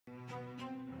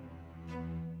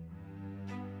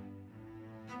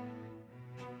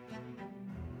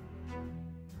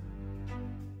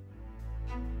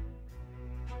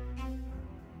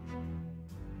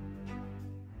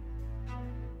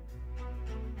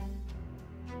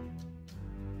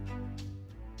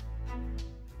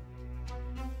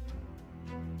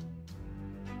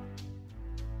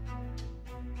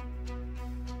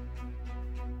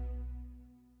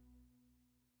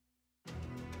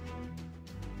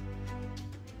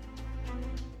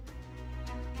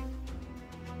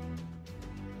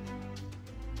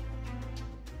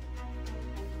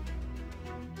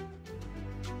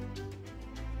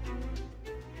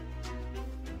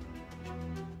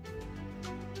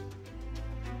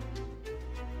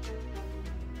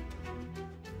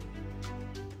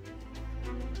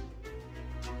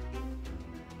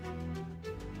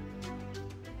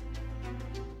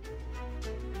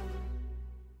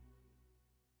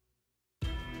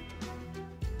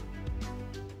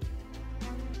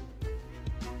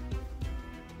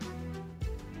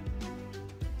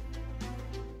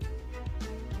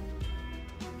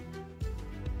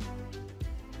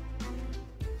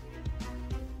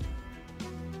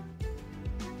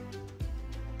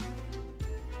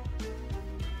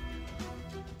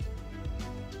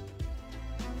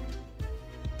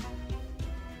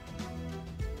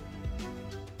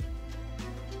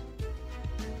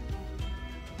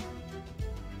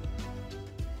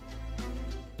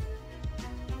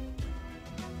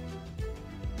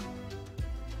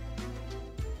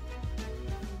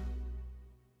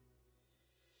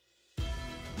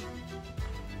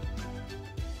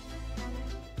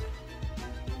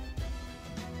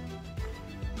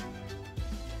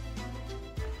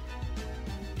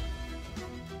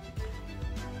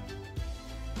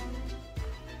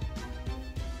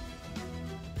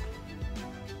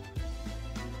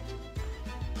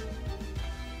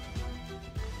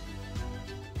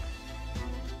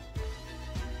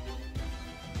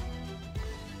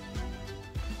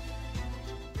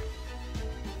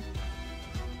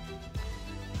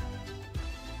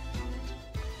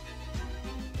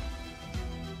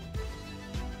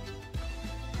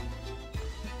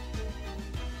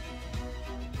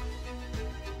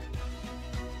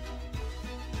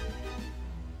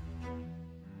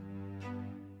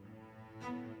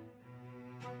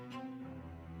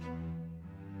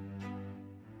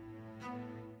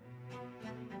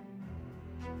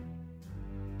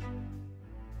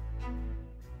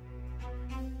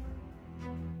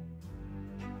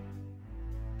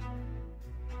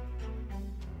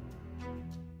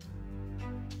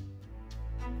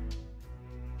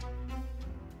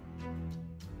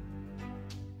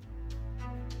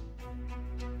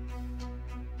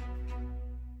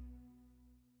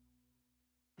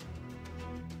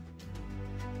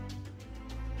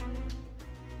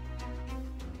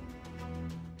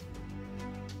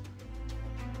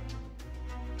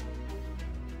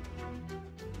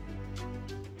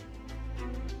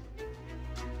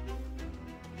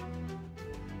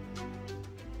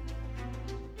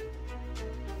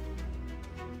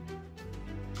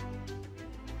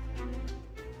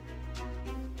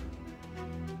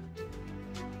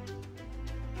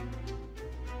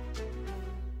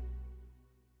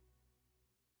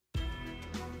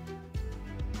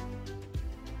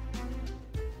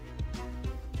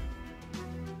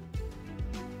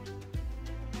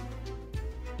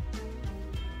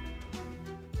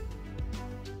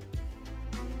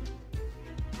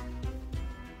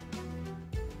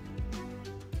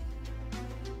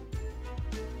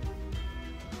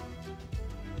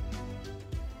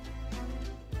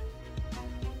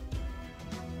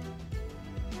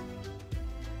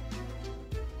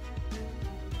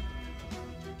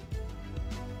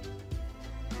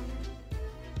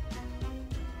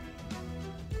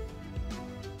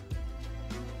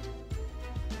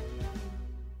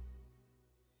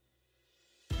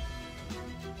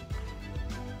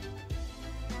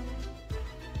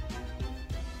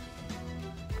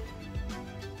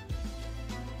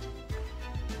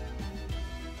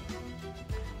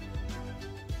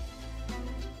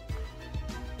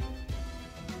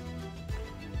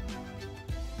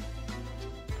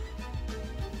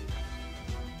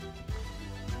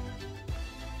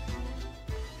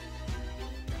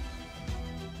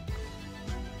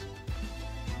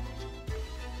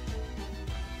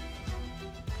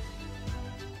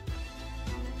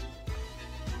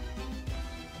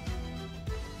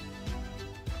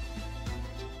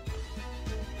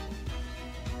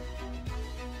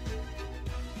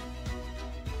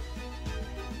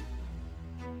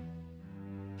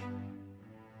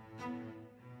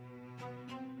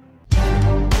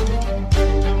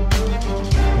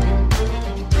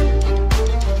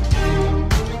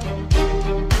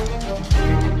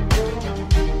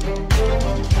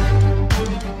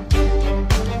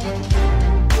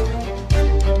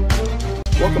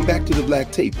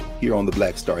Black Table here on the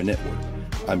Black Star Network.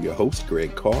 I'm your host,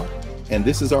 Greg Carr, and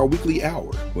this is our weekly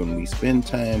hour when we spend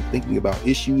time thinking about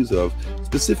issues of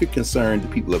specific concern to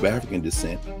people of African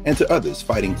descent and to others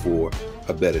fighting for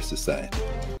a better society.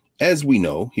 As we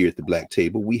know, here at the Black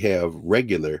Table, we have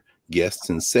regular guests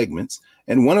and segments,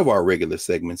 and one of our regular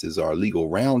segments is our legal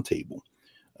roundtable.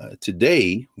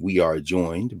 Today, we are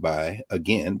joined by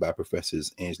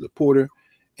Professors Angela Porter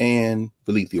and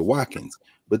Valethia Watkins,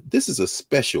 but this is a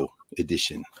special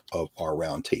edition of our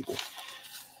roundtable.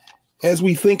 As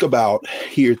we think about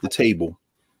here at the table,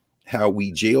 how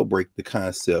we jailbreak the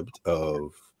concept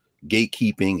of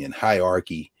gatekeeping and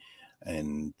hierarchy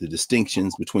and the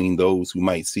distinctions between those who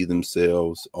might see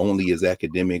themselves only as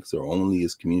academics or only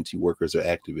as community workers or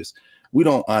activists, we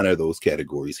don't honor those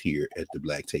categories here at the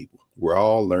Black Table. We're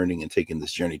all learning and taking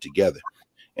this journey together.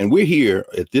 And we're here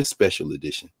at this special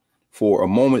edition for a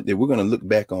moment that we're going to look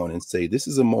back on and say, this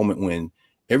is a moment when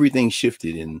everything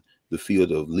shifted in the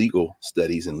field of legal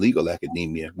studies and legal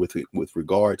academia with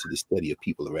regard to the study of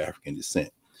people of African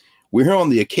descent. We're here on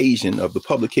the occasion of the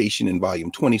publication in volume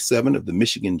 27 of the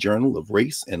Michigan Journal of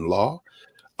Race and Law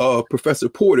of Professor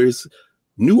Porter's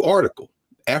new article,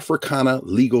 Africana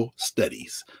Legal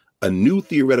Studies, a new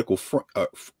theoretical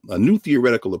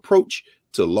approach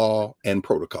to law and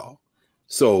protocol.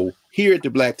 So here at the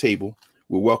Black Table,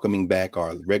 we're welcoming back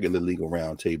our regular legal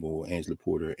roundtable, Angela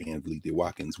Porter and Valethia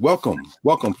Watkins. Welcome,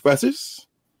 professors.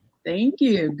 Thank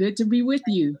you. Good to be with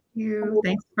you. Thank you.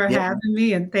 Thanks for having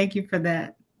me, and thank you for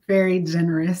that very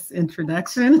generous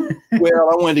introduction. Well,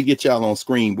 I wanted to get y'all on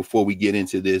screen before we get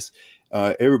into this.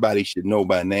 Everybody should know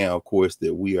by now, of course,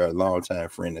 that we are a longtime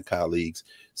friend and colleagues.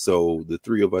 So the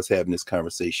three of us having this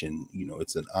conversation, you know,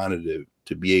 it's an honor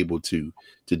to be able to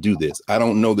do this. I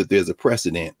don't know that there's a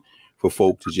precedent for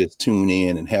folk to just tune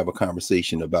in and have a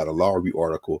conversation about a law review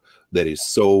article that is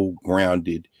so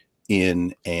grounded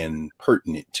in and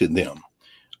pertinent to them.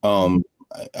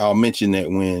 I'll mention that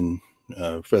when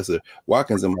Professor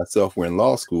Watkins and myself were in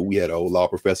law school, we had an old law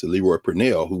professor, Leroy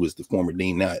Purnell, who was the former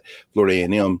dean now at Florida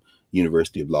A&M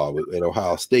University of Law at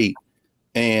Ohio State.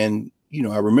 And, you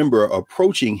know, I remember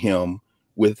approaching him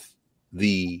with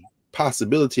the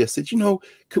possibility. I said, you know,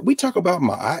 could we talk about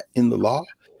Ma'at in the law?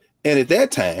 And at that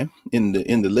time, in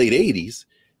the late 80s,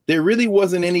 there really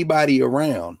wasn't anybody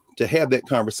around to have that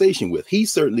conversation with. He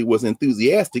certainly was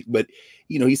enthusiastic, but,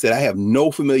 you know, he said, I have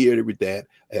no familiarity with that.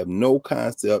 I have no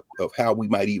concept of how we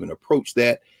might even approach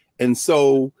that. And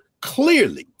so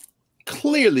clearly,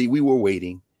 we were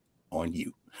waiting on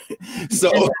you.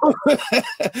 So,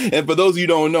 and for those of you who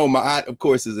don't know, Ma'at, of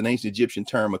course, is an ancient Egyptian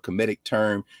term, a Kemetic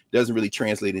term, doesn't really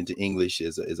translate into English,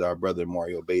 as our brother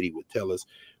Mario Beatty would tell us.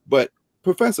 But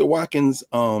Professor Watkins,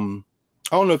 I don't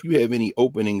know if you have any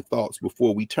opening thoughts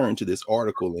before we turn to this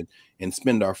article and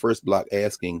spend our first block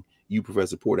asking you,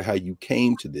 Professor Porter, how you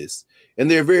came to this. And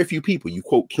there are very few people. You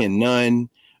quote Ken Nunn,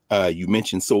 you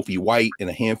mentioned Sophie White and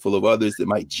a handful of others that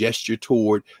might gesture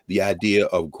toward the idea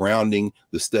of grounding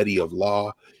the study of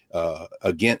law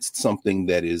against something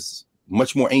that is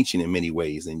much more ancient in many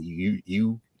ways. And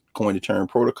you coined the term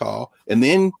protocol and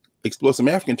then explore some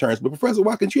African terms. But Professor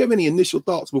Watkins, do you have any initial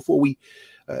thoughts before we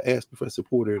ask Professor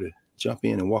Porter to jump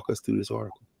in and walk us through this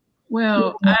article?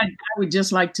 Well, I would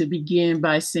just like to begin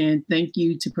by saying thank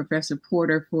you to Professor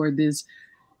Porter for this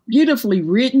beautifully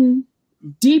written,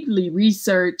 deeply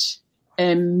researched,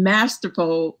 and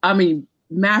masterful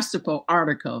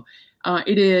article.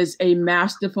 It is a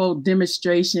masterful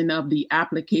demonstration of the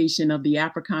application of the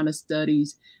Africana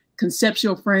Studies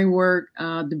conceptual framework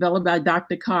developed by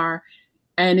Dr. Carr.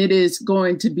 And it is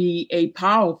going to be a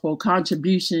powerful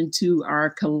contribution to our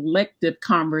collective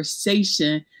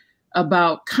conversation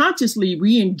about consciously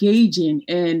re-engaging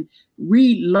and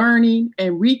relearning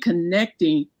and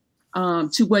reconnecting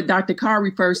to what Dr. Carr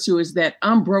refers to as that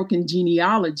unbroken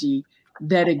genealogy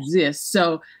that exists.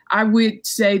 So I would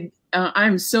say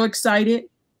I'm so excited.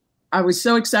 I was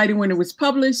so excited when it was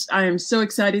published. I am so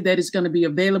excited that it's going to be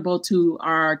available to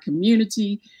our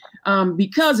community.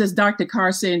 Because as Dr.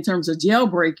 Carr said, in terms of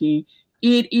jailbreaking,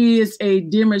 it is a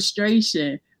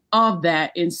demonstration of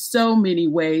that in so many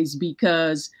ways,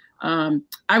 because I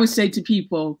would say to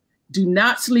people, do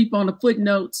not sleep on the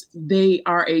footnotes. They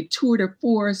are a tour de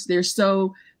force. They're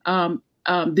so,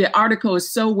 the article is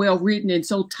so well written and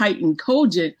so tight and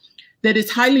cogent that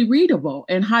it's highly readable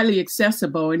and highly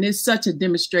accessible. And it's such a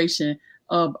demonstration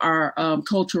of our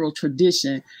cultural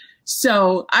tradition.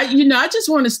 So I just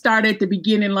want to start at the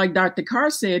beginning, like Dr.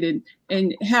 Carr said,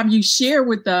 and have you share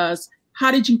with us, how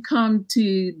did you come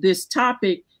to this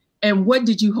topic and what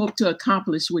did you hope to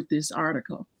accomplish with this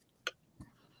article?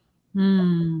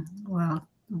 Wow.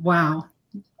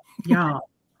 Y'all,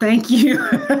 Thank you.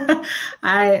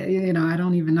 I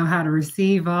don't even know how to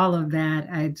receive all of that.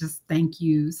 I just thank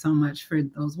you so much for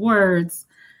those words.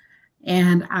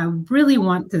 And I really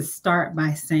want to start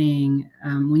by saying,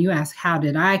 when you ask, how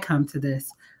did I come to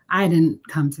this? I didn't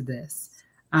come to this.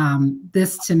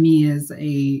 This to me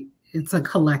it's a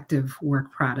collective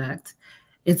work product.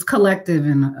 It's collective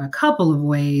in a couple of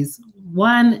ways.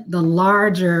 One, the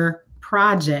larger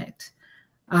project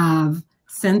of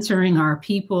centering our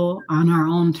people on our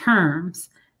own terms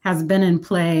has been in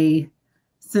play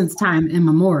since time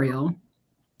immemorial,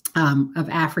 of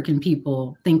African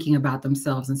people thinking about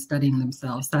themselves and studying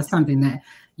themselves. That's something that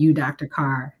you, Dr.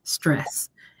 Carr, stress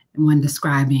when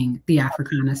describing the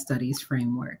Africana Studies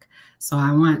framework. So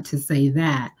I want to say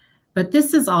that. But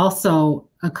this is also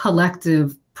a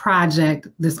collective project.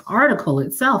 This article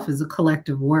itself is a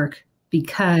collective work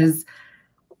because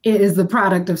it is the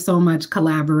product of so much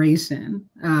collaboration,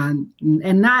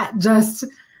 and not just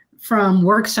from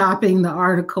workshopping the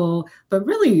article, but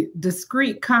really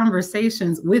discrete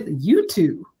conversations with you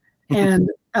two. And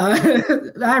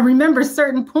I remember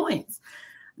certain points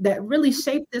that really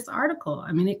shaped this article.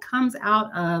 I mean, it comes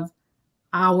out of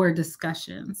our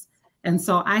discussions. And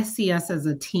so I see us as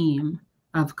a team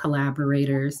of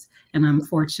collaborators, and I'm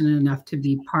fortunate enough to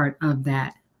be part of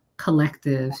that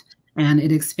collective. And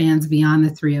it expands beyond the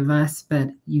three of us, but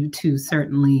you two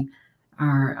certainly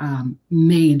are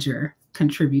major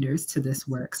contributors to this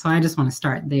work. So I just want to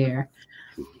start there.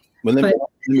 Well, let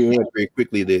me add very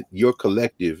quickly that your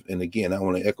collective, and again, I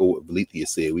want to echo what Valethia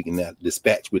said. We can now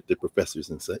dispatch with the professors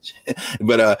and such.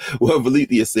 But what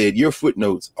Valethia said, your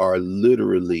footnotes are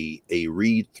literally a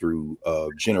read-through of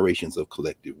generations of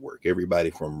collective work. Everybody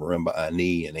from Marimba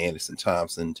Ani and Anderson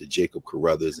Thompson to Jacob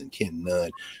Carruthers and Ken Nunn,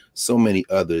 so many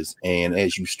others. And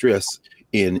as you stress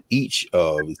in each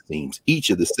of, it seems,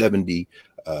 each of the 70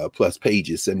 plus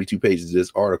pages, 72 pages of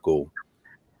this article,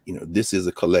 you know, this is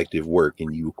a collective work.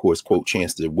 And you, of course, quote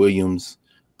Chancellor Williams.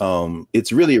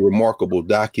 It's really a remarkable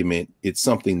document. It's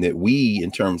something that we, in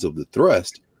terms of the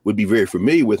thrust, would be very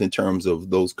familiar with in terms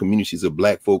of those communities of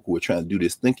Black folk who are trying to do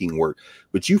this thinking work.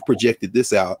 But you've projected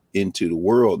this out into the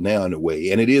world now in a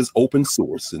way, and it is open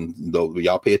source. And though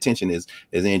y'all pay attention as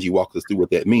Angie walks us through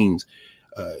what that means,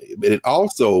 but it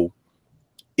also,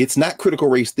 it's not critical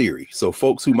race theory. So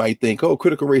folks who might think, oh,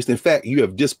 critical race, in fact, you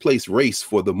have displaced race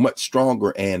for the much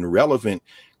stronger and relevant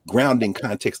grounding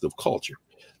context of culture.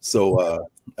 So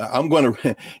I'm going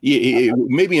to,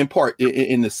 maybe in part,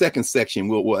 in the second section,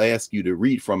 we'll ask you to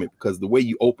read from it, because the way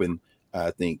you open,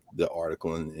 I think, the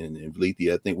article, and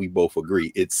Valethia, I think we both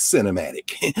agree, it's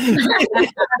cinematic.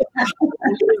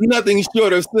 Nothing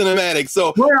short of cinematic.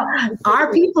 So, well,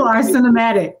 our people are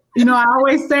cinematic. You know, I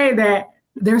always say that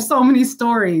there's so many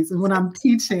stories, and when I'm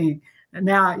teaching, and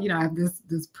now, you know, I have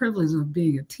this privilege of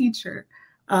being a teacher.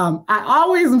 I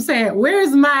always am saying,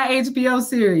 where's my HBO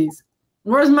series?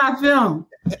 Where's my film?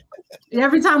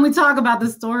 Every time we talk about the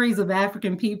stories of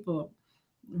African people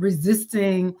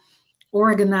resisting,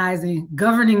 organizing,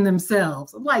 governing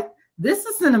themselves, I'm like, this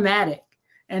is cinematic.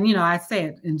 And, you know, I say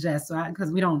it in jest,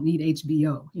 because we don't need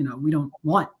HBO. You know, we don't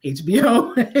want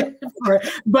HBO.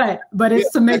 but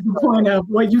it's to make the point of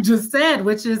what you just said,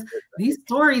 which is these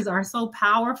stories are so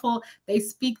powerful. They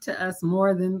speak to us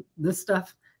more than the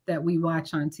stuff that we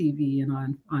watch on TV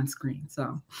and on screen.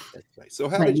 So that's right. So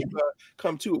how did you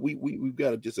come to it? We've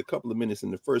got just a couple of minutes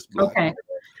in the first block. Okay.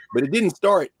 But it didn't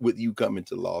start with you coming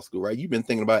to law school, right? You've been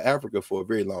thinking about Africa for a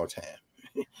very long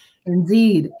time.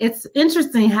 Indeed. It's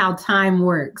interesting how time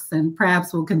works, and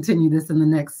perhaps we'll continue this in the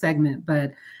next segment,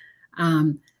 but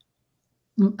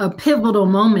a pivotal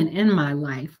moment in my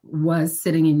life was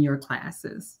sitting in your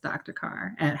classes, Dr.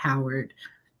 Carr, at Howard,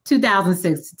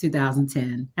 2006 to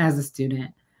 2010 as a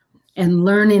student, and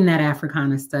learning that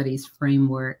Africana Studies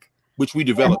framework. Which we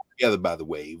developed together, by the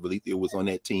way. Valethia was on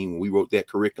that team when we wrote that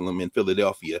curriculum in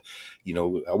Philadelphia. You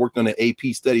know, I worked on the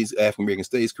AP Studies, African American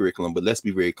Studies curriculum, but let's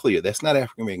be very clear, that's not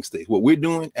African American Studies. What we're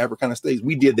doing, Africana Studies,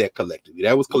 we did that collectively.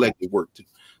 That was collective work too.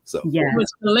 So yeah, it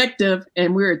was collective,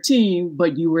 and we're a team,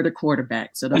 but you were the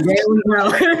quarterback. So that's there we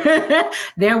go.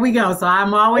 There we go. So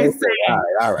I'm always saying,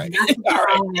 all right.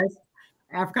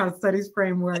 Africana Studies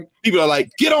framework. People are like,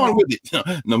 get on with it.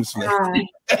 No,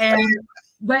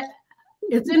 but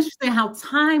it's interesting how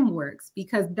time works,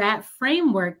 because that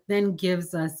framework then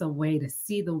gives us a way to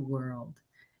see the world.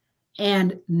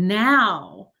 And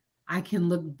now I can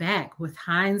look back with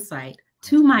hindsight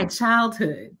to my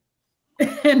childhood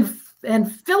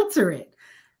and filter it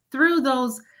through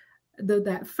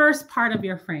that first part of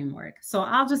your framework. So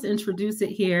I'll just introduce it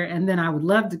here, and then I would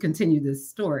love to continue this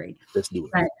story. Let's do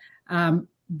it.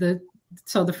 But,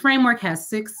 so the framework has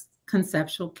 6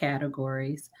 conceptual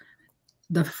categories.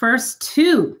 The first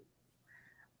two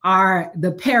are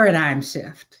the paradigm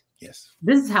shift. Yes.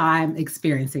 This is how I'm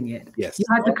experiencing it. Yes. You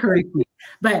have to correct me.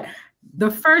 But the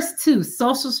first two,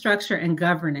 social structure and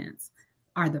governance,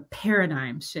 are the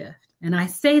paradigm shift. And I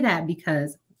say that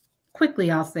because,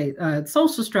 quickly I'll say,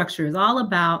 social structure is all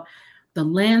about the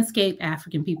landscape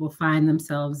African people find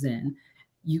themselves in.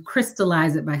 You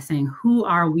crystallize it by saying, who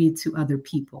are we to other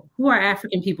people? Who are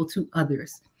African people to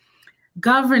others?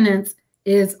 Governance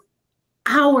is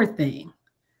our thing.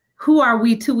 Who are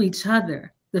we to each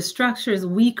other? The structures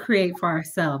we create for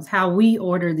ourselves, how we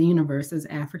order the universe as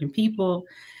African people.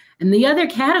 And the other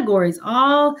categories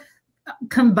all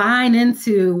combine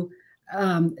into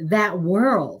that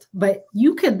world. But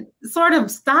you could sort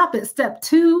of stop at step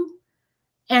 2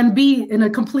 and be in a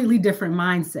completely different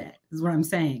mindset, is what I'm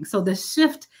saying. So the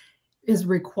shift is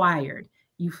required.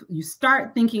 You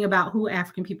start thinking about who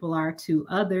African people are to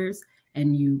others,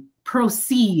 and you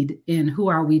proceed in who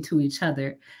are we to each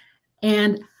other.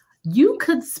 And you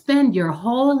could spend your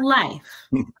whole life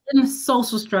in a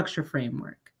social structure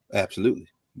framework. Absolutely.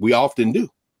 We often do.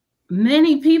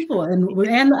 Many people,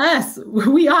 and us,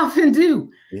 we often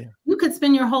do. Yeah. You could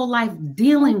spend your whole life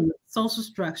dealing with social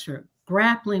structure,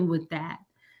 grappling with that.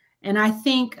 And I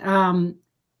think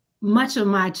much of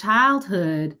my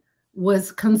childhood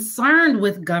was concerned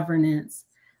with governance,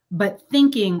 but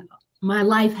thinking my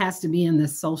life has to be in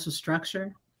this social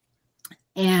structure.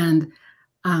 And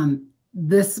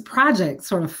this project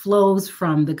sort of flows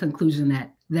from the conclusion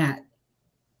that that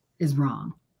is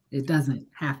wrong. It doesn't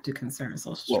have to concern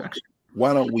social structure.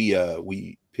 Why don't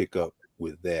we pick up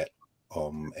with that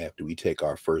after we take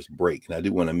our first break? And I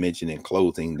do want to mention in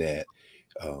closing that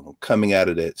coming out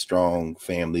of that strong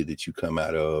family that you come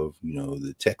out of, you know,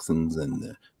 the Texans and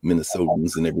the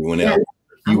Minnesotans and everyone else,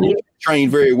 you were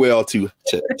trained very well to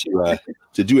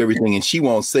do everything. And she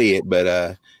won't say it,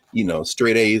 but you know,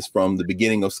 straight A's from the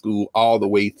beginning of school all the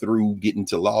way through getting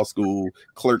to law school,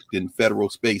 clerked in federal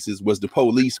spaces, was the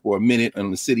police for a minute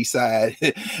on the city side,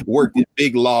 worked in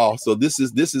big law. So this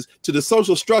is to the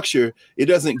social structure. It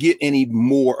doesn't get any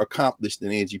more accomplished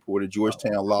than Angie Porter,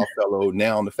 Georgetown law fellow,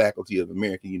 now on the faculty of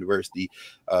American University.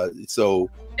 So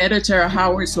editor of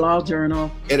Howard's Law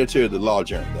Journal. Editor of the Law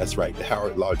Journal. That's right, the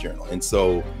Howard Law Journal. And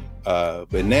so,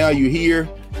 but now you're here,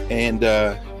 and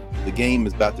the game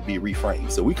is about to be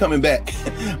reframed. So we're coming back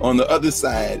on the other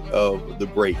side of the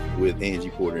break with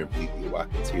Angie Porter and Fleetwood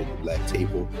Watkins here at the Black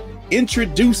Table,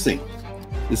 introducing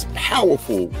this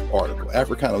powerful article,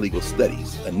 Africana Legal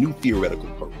Studies, a new theoretical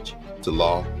approach to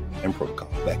law and protocol.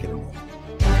 Back in a moment.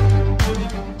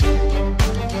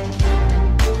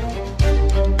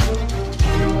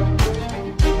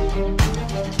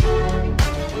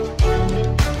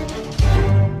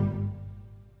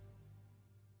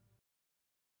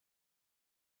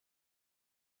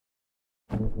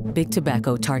 Big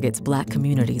Tobacco targets Black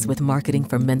communities with marketing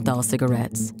for menthol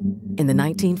cigarettes. In the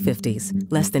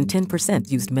 1950s, less than 10%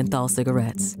 used menthol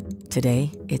cigarettes.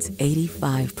 Today, it's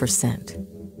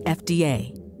 85%.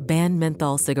 FDA, ban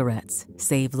menthol cigarettes,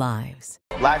 save lives.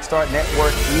 Black Star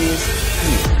Network is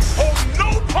here. Oh,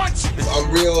 no punch! I'm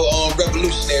real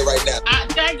revolutionary right now.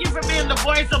 Thank you for being the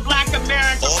voice of Black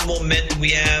America. All momentum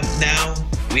we have now,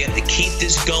 we have to keep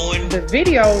this going. The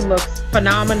video looks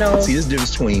phenomenal. See, this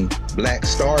difference between Black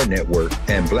Star Network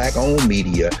and Black-owned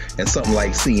media and something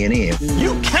like CNN.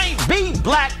 You can't be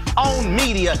Black-owned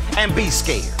media and be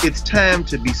scared. It's time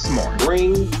to be smart.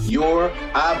 Bring your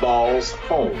eyeballs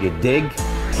home. You dig?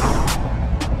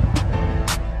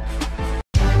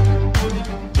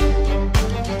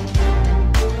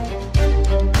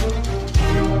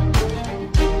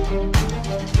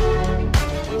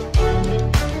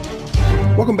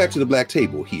 Welcome back to the Black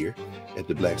Table here at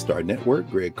the Black Star Network.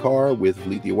 Greg Carr with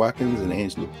Fleetwood Watkins and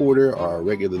Angela Porter, our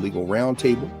regular legal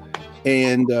roundtable.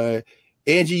 And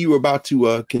Angie, you were about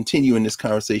to continue in this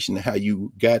conversation how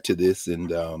you got to this.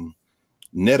 And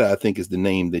Netta, I think, is the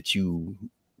name that you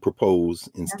propose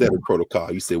instead of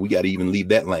protocol. You said we got to even leave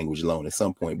that language alone at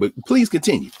some point. But please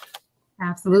continue.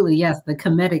 Absolutely, yes, the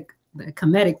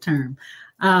comedic term.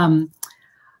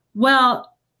 Well,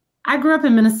 I grew up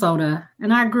in Minnesota,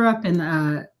 and I grew up in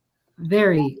a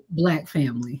very Black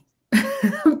family.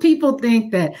 People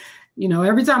think that, you know,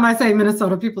 every time I say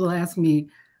Minnesota, people ask me,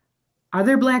 are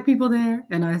there Black people there?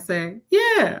 And I say,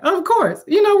 yeah, of course.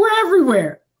 You know, we're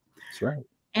everywhere. That's right.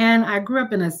 And I grew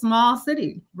up in a small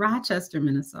city, Rochester,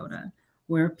 Minnesota,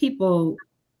 where people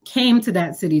came to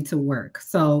that city to work.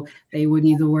 So they would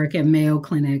either work at Mayo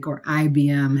Clinic or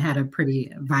IBM, had a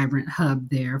pretty vibrant hub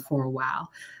there for a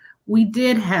while. We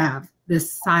did have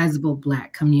this sizable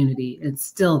Black community. It's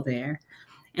still there.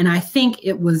 And I think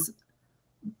it was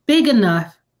big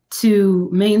enough to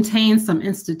maintain some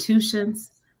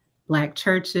institutions, Black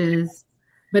churches,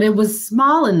 but it was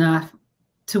small enough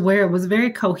to where it was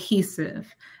very cohesive.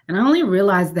 And I only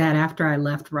realized that after I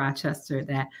left Rochester,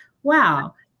 that,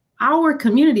 wow, our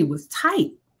community was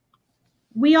tight.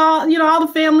 We all, you know, all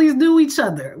the families knew each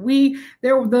other. The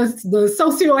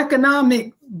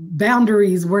socioeconomic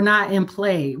boundaries were not in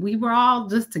play. We were all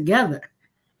just together.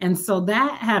 And so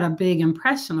that had a big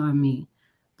impression on me,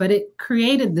 but it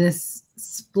created this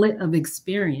split of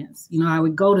experience. You know, I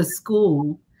would go to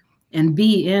school and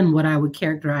be in what I would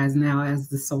characterize now as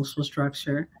the social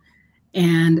structure,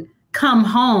 and come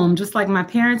home just like my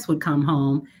parents would come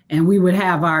home, and we would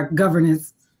have our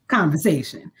governance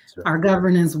conversation, sure, our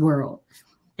governance world.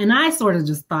 And I sort of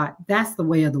just thought, that's the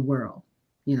way of the world,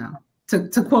 you know,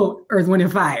 to quote Earth, Wind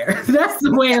and Fire, that's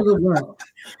the way of the world.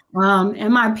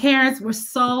 And my parents were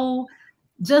so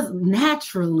just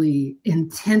naturally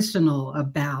intentional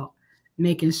about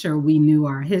making sure we knew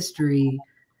our history,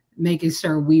 making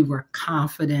sure we were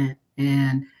confident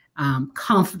and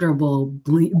comfortable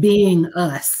being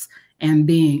us and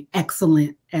being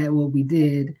excellent at what we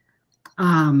did.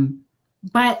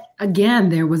 But again,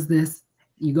 there was this,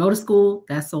 you go to school,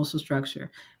 that's social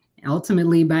structure.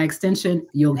 Ultimately, by extension,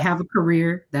 you'll have a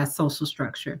career, that's social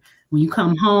structure. When you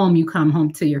come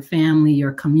home to your family,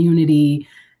 your community,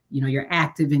 you know, you're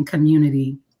active in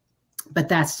community, but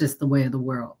that's just the way of the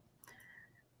world.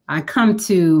 I come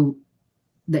to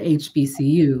the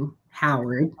HBCU,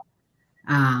 Howard,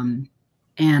 and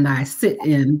I sit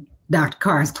in Dr.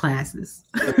 Carr's classes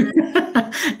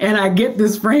and I get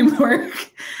this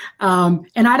framework, and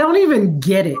I don't even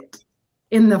get it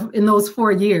in those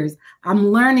 4 years. I'm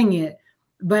learning it,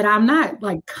 but I'm not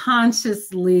like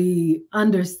consciously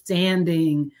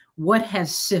understanding what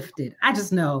has shifted. I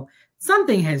just know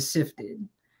something has shifted.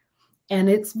 And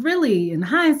it's really, in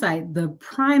hindsight, the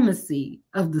primacy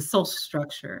of the social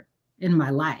structure in my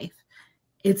life.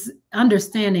 It's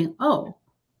understanding, oh,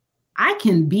 I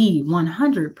can be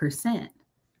 100%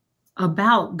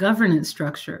 about governance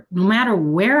structure, no matter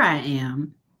where I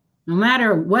am, no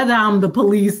matter whether I'm the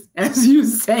police, as you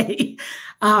say,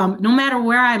 no matter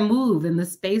where I move in the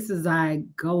spaces I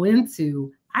go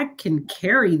into, I can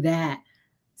carry that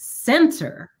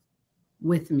center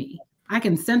with me. I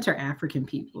can center African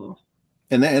people.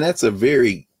 And that's a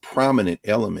very prominent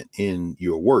element in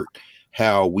your work,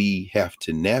 how we have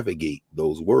to navigate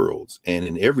those worlds. And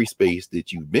in every space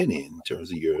that you've been in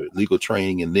terms of your legal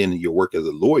training and then your work as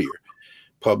a lawyer,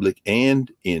 public and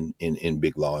in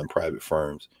big law and private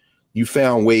firms, you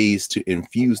found ways to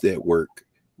infuse that work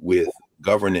with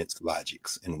governance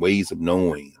logics and ways of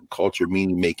knowing, culture,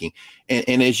 meaning making.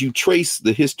 And as you trace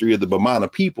the history of the Bamana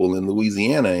people in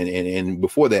Louisiana and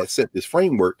before that set this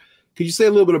framework, could you say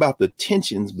a little bit about the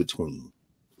tensions between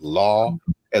law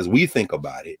as we think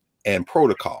about it and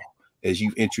protocol as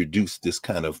you've introduced this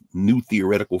kind of new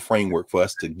theoretical framework for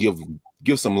us to give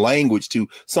some language to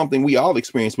something we all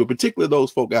experience, but particularly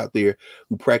those folk out there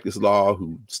who practice law,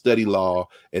 who study law,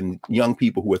 and young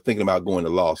people who are thinking about going to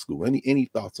law school? Any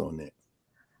thoughts on that?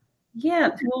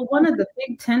 Yeah, well, one of the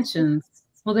big tensions,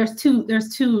 well, there's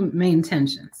two main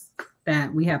tensions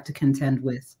that we have to contend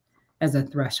with as a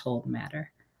threshold matter.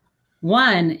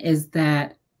 One is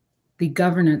that the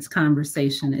governance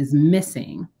conversation is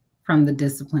missing from the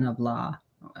discipline of law.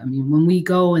 I mean, when we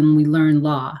go and we learn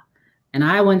law, and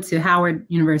I went to Howard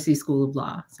University School of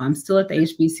Law, so I'm still at the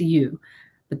HBCU,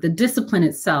 but the discipline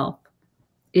itself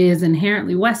is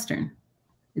inherently Western.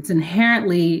 It's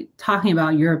inherently talking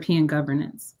about European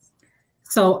governance.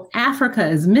 So Africa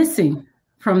is missing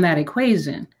from that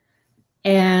equation.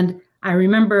 And I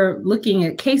remember looking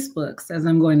at case books as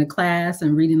I'm going to class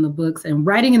and reading the books and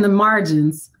writing in the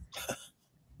margins,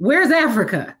 where's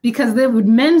Africa? Because they would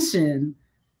mention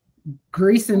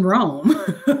Greece and Rome.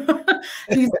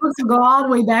 These books would go all the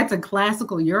way back to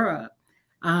classical Europe.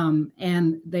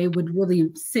 And they would really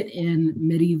sit in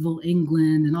medieval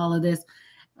England and all of this.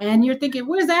 And you're thinking,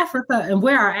 where's Africa and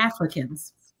where are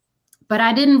Africans? But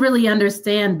I didn't really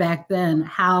understand back then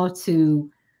how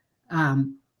to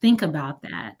think about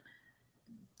that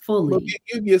fully.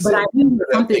 But I knew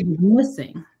something was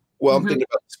missing. Well, I'm thinking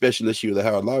about the special issue of the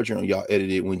Howard Law Journal y'all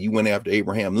edited when you went after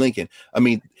Abraham Lincoln. I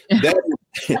mean,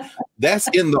 that's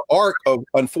in the arc of,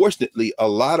 unfortunately, a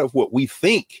lot of what we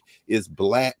think is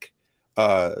Black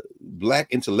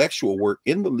intellectual work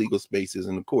in the legal spaces.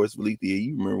 And of course, Valethia,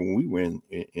 you remember when we were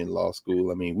in law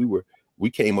school, I mean, we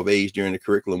came of age during the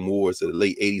curriculum wars of the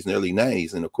late 80s and early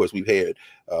 90s. And of course, we've had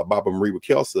Baba Marie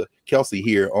Kelsey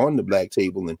here on the Black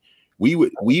Table. And we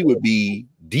would be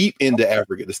deep into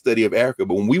Africa, the study of Africa.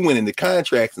 But when we went into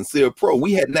contracts and Civ Pro,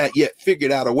 we had not yet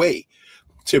figured out a way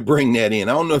to bring that in.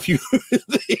 I don't know if you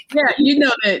yeah, you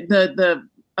know, that the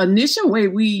initial way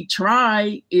we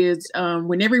try is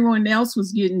when everyone else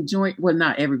was getting joint, well,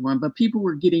 not everyone, but people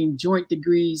were getting joint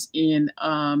degrees in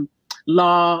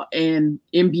law and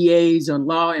MBAs or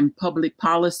law and public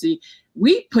policy.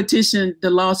 We petitioned the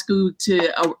law school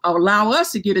to allow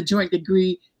us to get a joint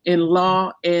degree in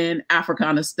law and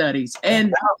Africana studies,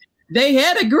 and they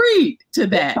had agreed to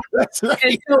that. That's right.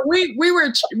 And so we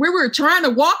were trying to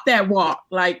walk that walk.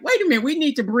 Like, wait a minute, we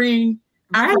need to bring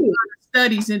Africana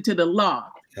studies into the law.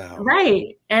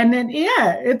 Right. And then,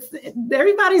 yeah,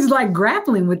 everybody's like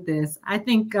grappling with this. I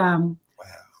think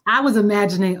I was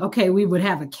imagining, okay, we would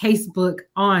have a case book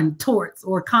on torts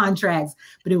or contracts,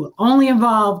 but it would only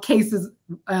involve cases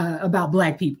about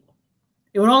Black people.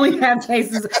 It would only have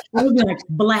cases, it would be like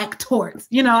Black torts.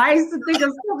 You know, I used to think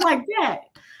of stuff like that.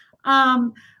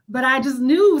 But I just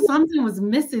knew something was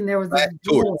missing. There was Black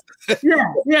tort.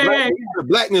 Yeah.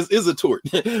 Blackness is a tort.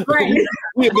 Right.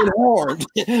 We have been harmed.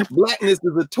 Blackness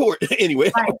is a tort.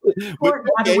 Anyway. Right. Tort,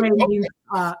 by the way, means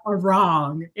a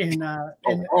wrong in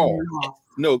law.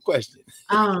 No question.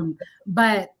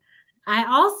 But I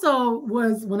also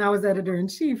was, when I was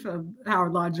editor-in-chief of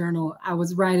Howard Law Journal, I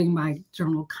was writing my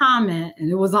journal comment, and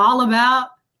it was all about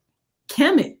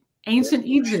Kemet, ancient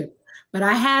Egypt. But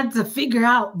I had to figure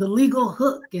out the legal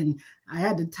hook, and I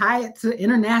had to tie it to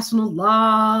international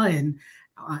law and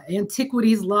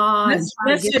antiquities law.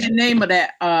 Let's get the name of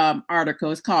that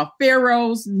article. It's called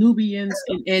Pharaohs, Nubians,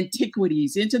 and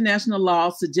Antiquities. International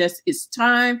law suggests it's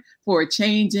time for a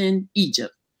change in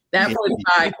Egypt. That was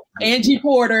by Angie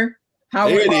Porter.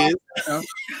 There it is.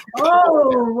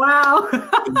 Oh, wow.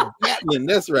 Gatlin,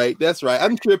 that's right. That's right.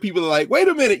 I'm sure people are like, wait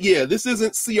a minute. Yeah, this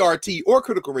isn't CRT or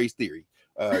critical race theory.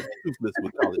 Toothless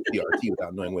would call it CRT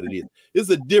without knowing what it is. It's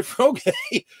a different,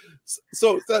 okay.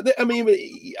 So I mean,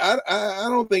 I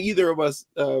don't think either of us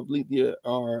are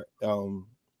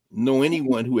know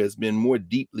anyone who has been more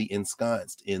deeply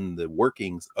ensconced in the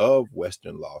workings of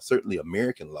Western law, certainly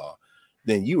American law,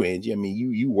 than you, Angie. I mean,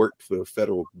 you worked for a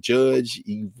federal judge,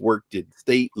 you've worked at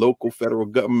state, local, federal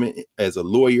government as a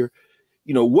lawyer.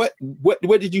 You know, what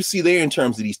did you see there in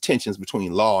terms of these tensions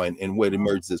between law and what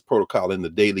emerges as protocol in the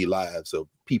daily lives of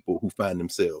people who find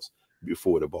themselves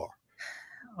before the bar?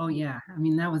 Oh, yeah. I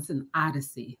mean, that was an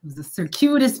odyssey. It was a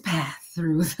circuitous path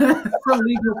through the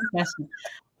legal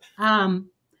profession.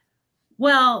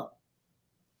 Well,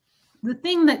 the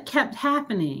thing that kept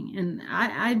happening, and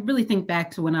I really think back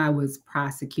to when I was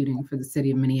prosecuting for the city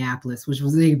of Minneapolis, which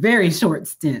was a very short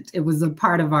stint. It was a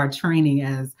part of our training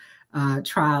as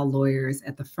trial lawyers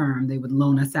at the firm. They would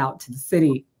loan us out to the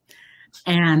city.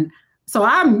 And so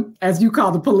I'm, as you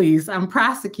call the police, I'm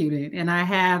prosecuting, and I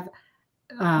have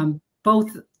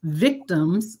both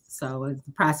victims. So as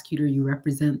the prosecutor, you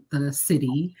represent the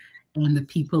city and the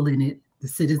people in it, the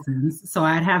citizens. So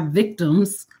I'd have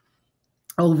victims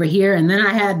over here, and then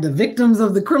I had the victims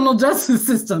of the criminal justice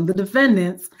system, the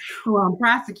defendants who I'm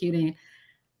prosecuting.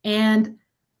 And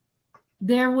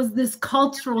there was this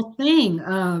cultural thing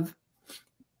of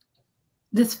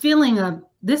this feeling of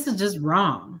this is just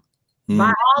wrong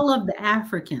by all of the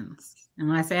Africans. And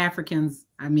when I say Africans,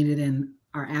 I mean it in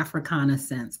our Africana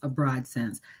sense, a broad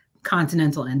sense,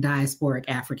 continental and diasporic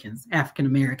Africans, African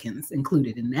Americans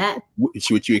included in that. Which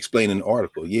you explain in the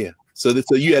article, yeah. So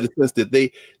you had a sense that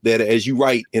that as you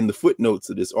write in the footnotes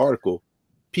of this article,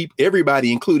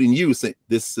 everybody, including you, say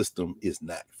this system is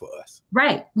not for us.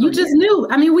 Right. You just knew.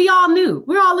 I mean, we all knew.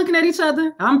 We're all looking at each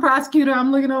other. I'm prosecutor.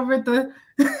 I'm looking over at the,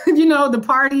 the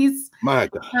parties. My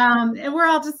God. And we're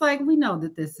all just like, we know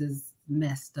that this is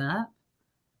messed up,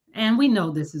 and we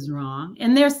know this is wrong.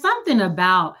 And there's something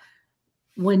about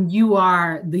when you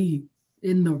are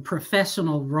in the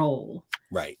professional role,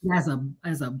 right, as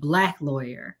a Black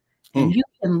lawyer, and you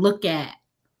can look at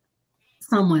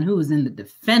someone who is in the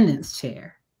defendant's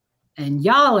chair, and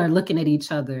y'all are looking at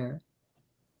each other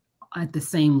at the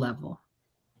same level.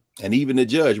 And even the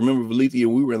judge, remember, Valethia,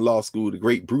 we were in law school, the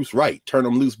great Bruce Wright, turn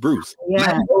 'em loose, Bruce.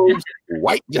 Yeah.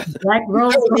 White judge. Black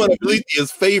Rose. That was one of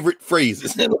Valetia's favorite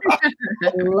phrases. I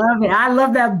love it. I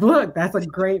love that book. That's a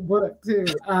great book too.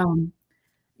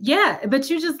 Yeah, but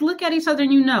you just look at each other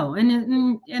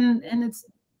and and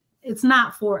it's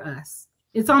not for us.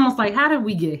 It's almost like, how did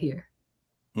we get here?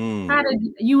 How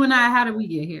did we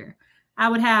get here? I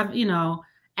would have,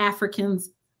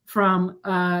 Africans from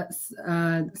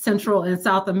Central and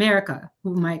South America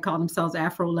who might call themselves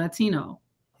Afro-Latino,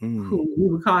 who we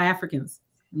would call Africans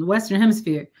in the Western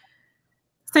Hemisphere.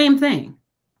 Same thing.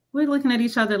 We're looking at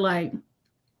each other like,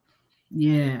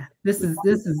 Yeah, this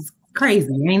is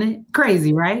crazy, ain't it?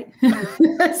 Crazy, right?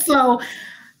 So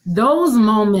those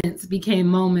moments became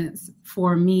moments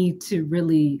for me to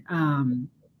really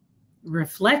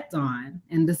reflect on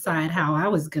and decide how I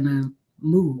was going to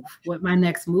move, what my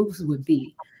next moves would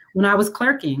be. When I was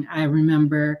clerking, I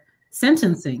remember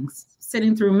sitting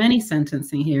through many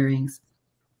sentencing hearings,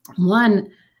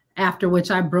 one after which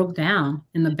I broke down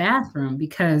in the bathroom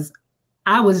because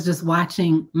I was just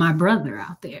watching my brother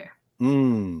out there.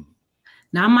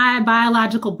 Not my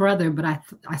biological brother, but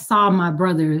I saw my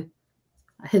brother,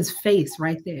 his face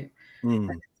right there.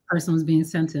 This person was being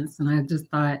sentenced. And I just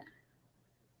thought,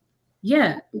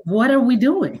 yeah, what are we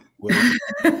doing? What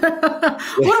are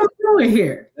we doing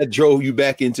here? That drove you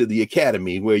back into the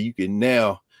academy where you can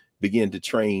now begin to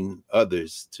train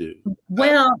others to.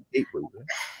 Well,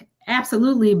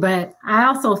 absolutely. But I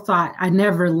also thought I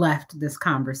never left this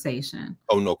conversation.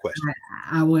 Oh, no question.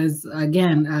 I was,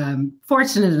 again,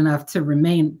 fortunate enough to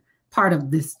remain part of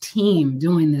this team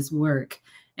doing this work.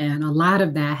 And a lot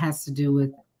of that has to do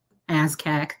with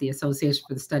ASCAC, the Association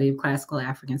for the Study of Classical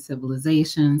African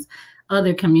Civilizations,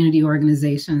 other community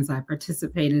organizations I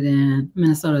participated in,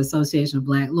 Minnesota Association of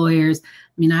Black Lawyers.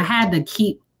 I mean, I had to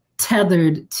keep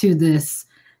tethered to this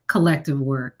collective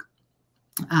work.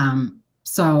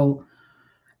 So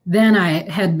then I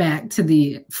head back to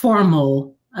the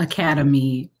formal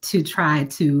academy to try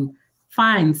to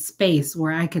find space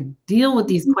where I could deal with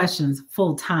these questions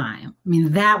full time. I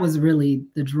mean, that was really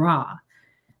the draw.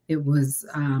 It was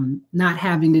not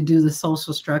having to do the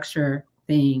social structure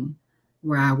thing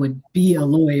where I would be a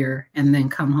lawyer and then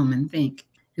come home and think.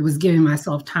 It was giving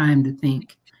myself time to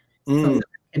think so that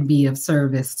I could be of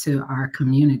service to our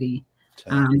community.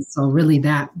 So really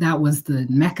that was the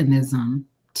mechanism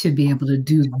to be able to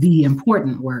do the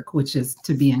important work, which is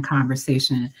to be in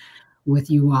conversation with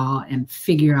you all and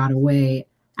figure out a way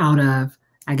out of,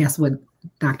 I guess, what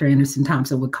Dr. Anderson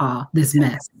Thompson would call this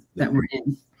mess that we're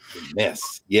in.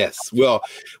 Mess. Yes. Well,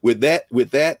 with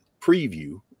that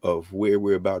preview of where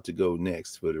we're about to go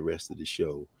next for the rest of the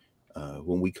show,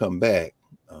 when we come back,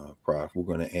 Prof, we're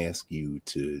going to ask you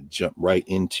to jump right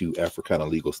into Africana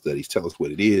legal studies. Tell us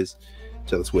what it is,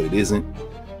 tell us what it isn't,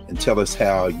 and tell us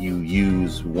how you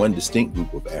use one distinct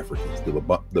group of Africans, the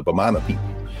Bamana people,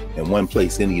 in one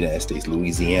place in the United States,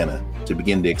 Louisiana, to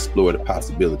begin to explore the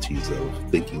possibilities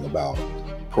of thinking about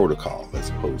protocol as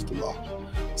opposed to law.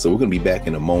 So we're going to be back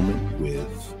in a moment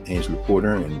with Angela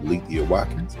Porter and Lethea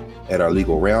Watkins at our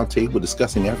legal roundtable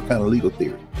discussing Africana legal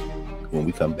theory when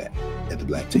we come back at the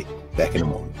Black Table. Back in a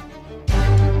moment.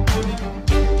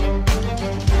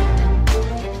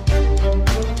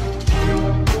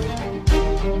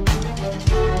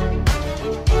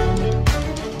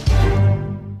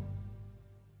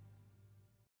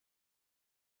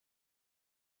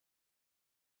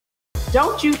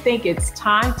 Don't you think it's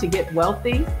time to get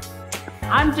wealthy?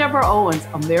 I'm Deborah Owens,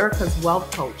 America's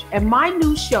Wealth Coach, and my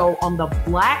new show on the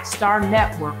Black Star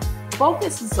Network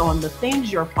focuses on the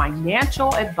things your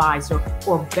financial advisor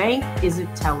or bank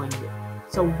isn't telling you.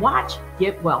 So watch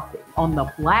Get Wealthy on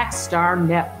the Black Star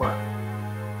Network.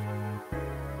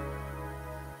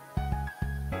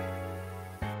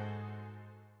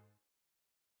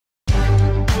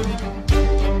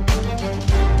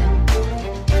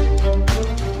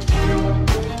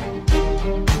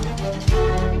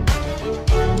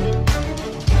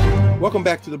 Welcome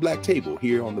back to the Black Table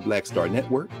here on the Black Star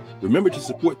Network. Remember to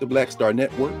support the Black Star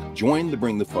Network, join the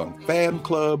Bring the Fun Fam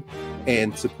Club,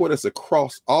 and support us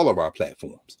across all of our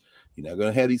platforms. You're not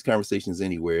going to have these conversations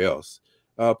anywhere else.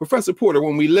 Professor Porter,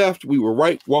 when we left, we were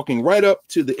walking right up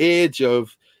to the edge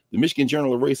of the Michigan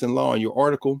Journal of Race and Law in your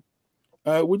article.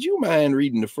 Would you mind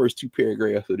reading the first two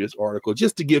paragraphs of this article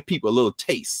just to give people a little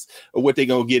taste of what they're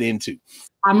going to get into?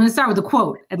 I'm going to start with a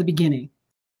quote at the beginning.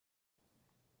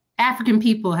 African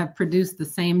people have produced the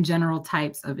same general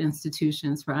types of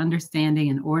institutions for understanding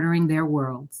and ordering their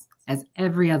worlds as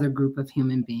every other group of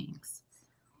human beings.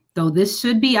 Though this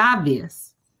should be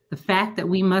obvious, the fact that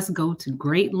we must go to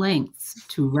great lengths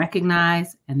to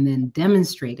recognize and then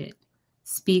demonstrate it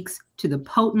speaks to the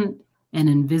potent and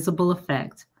invisible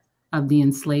effect of the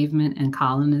enslavement and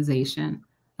colonization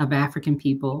of African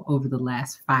people over the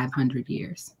last 500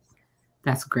 years.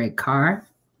 That's Greg Carr.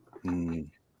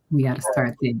 We got to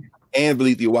start there. And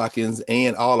Lethea Watkins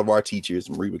and all of our teachers,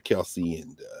 Marie Kelsey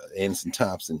and Anderson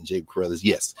Thompson and Jacob Carruthers.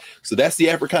 Yes. So that's the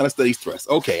Africana Studies Thrust.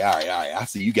 Okay. All right. I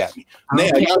see. You got me. Now,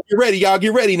 y'all get ready. Y'all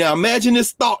get ready. Now, imagine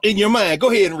this thought in your mind.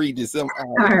 Go ahead and read this. All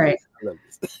right. I love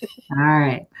this. All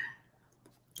right.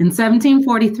 In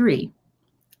 1743,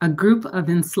 a group of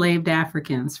enslaved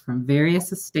Africans from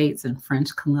various estates in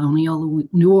French colonial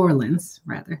New Orleans,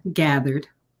 gathered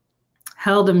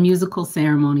held a musical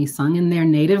ceremony sung in their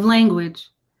native language,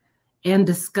 and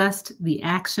discussed the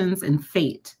actions and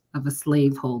fate of a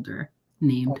slaveholder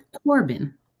named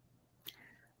Corbin.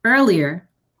 Earlier,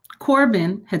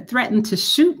 Corbin had threatened to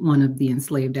shoot one of the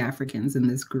enslaved Africans in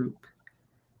this group.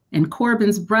 And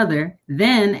Corbin's brother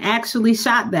then actually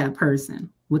shot that person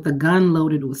with a gun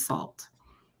loaded with salt.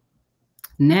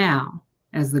 Now,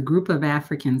 as the group of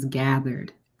Africans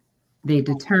gathered, they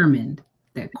determined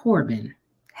that Corbin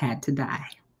had to die.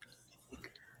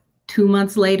 2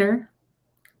 months later,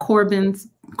 Corbin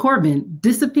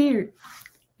disappeared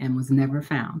and was never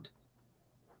found.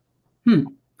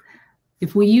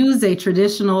 If we use a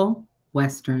traditional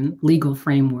Western legal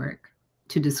framework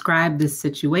to describe this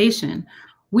situation,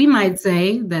 we might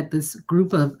say that this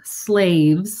group of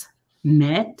slaves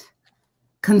met,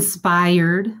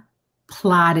 conspired,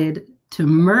 plotted to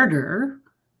murder,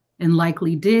 and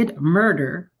likely did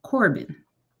murder Corbin.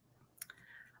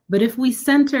 But if we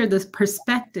center this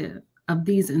perspective of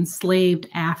these enslaved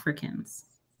Africans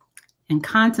and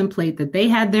contemplate that they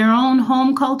had their own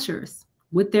home cultures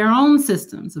with their own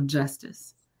systems of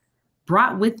justice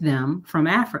brought with them from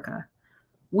Africa,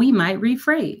 we might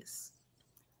rephrase.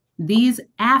 These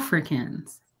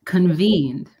Africans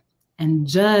convened and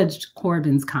judged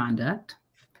Corbin's conduct,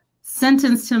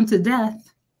 sentenced him to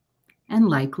death, and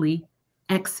likely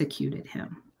executed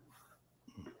him.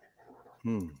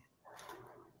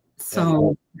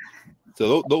 So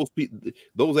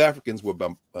those Africans were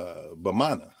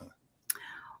Bamana. Huh?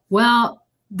 Well,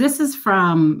 this is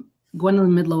from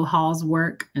Gwendolyn Midlow Hall's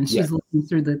work, and she's looking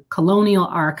through the colonial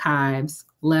archives,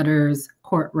 letters,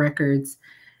 court records,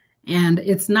 and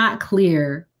it's not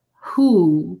clear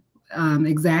who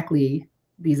exactly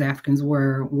these Africans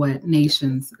were, what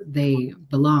nations they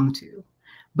belong to.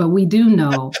 But we do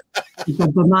know the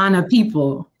Bamana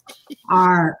people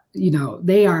are,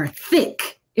 they are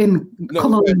thick in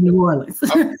colonial New Orleans.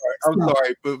 I'm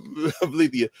sorry, but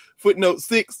believe you, footnote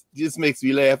 6 just makes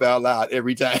me laugh out loud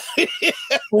every time.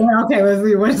 Well, okay, let's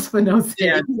see. What is footnote 6?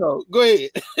 Yeah, no, go ahead.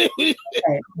 Okay.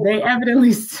 They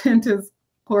evidently sentenced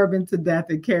Corbin to death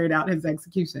and carried out his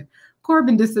execution.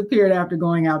 Corbin disappeared after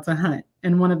going out to hunt,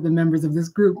 and one of the members of this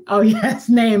group,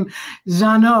 named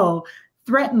Jeannot,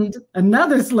 threatened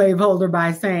another slaveholder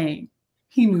by saying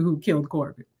he knew who killed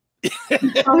Corbin.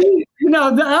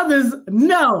 The others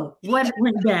know what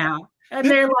went down, and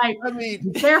they're like, be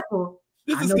careful.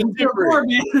 This is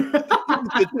contemporary.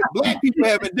 Black people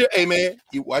haven't. Hey man,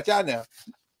 you watch out now.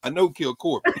 I know who killed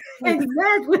Corbin.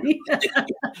 Exactly.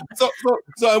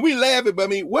 So we laughing, but I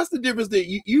mean, what's the difference that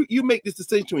you make this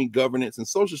distinction between governance and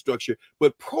social structure,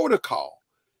 but protocol?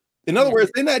 In other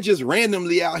words, they're not just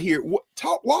randomly out here.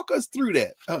 Walk us through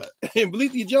that. And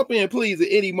believe you, jump in, please, at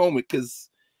any moment, because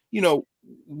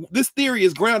this theory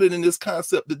is grounded in this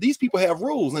concept that these people have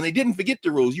rules, and they didn't forget the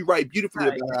rules. You write beautifully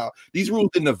about how these rules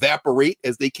didn't evaporate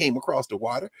as they came across the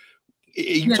water.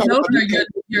 Those are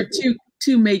your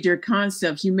two major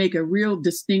concepts. You make a real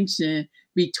distinction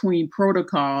between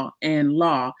protocol and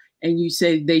law, and you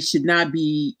say they should not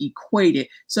be equated.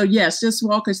 So yes, just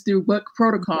walk us through what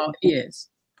protocol is.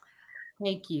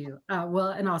 Thank you.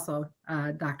 And also,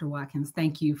 Dr. Watkins,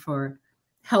 thank you for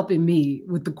helping me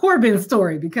with the Corbin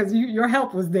story, because your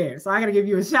help was there. So I got to give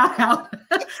you a shout out.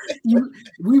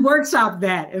 We workshopped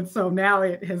that. And so now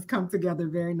it has come together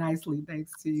very nicely,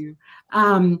 thanks to you.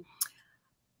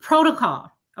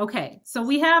 Protocol. Okay, so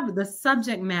we have the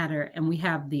subject matter and we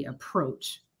have the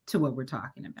approach to what we're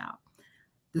talking about.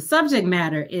 The subject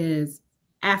matter is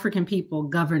African people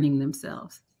governing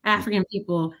themselves, African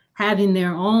people having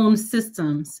their own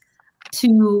systems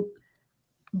to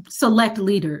select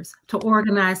leaders, to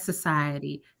organize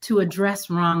society, to address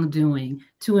wrongdoing,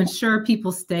 to ensure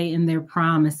people stay in their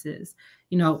promises,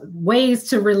 ways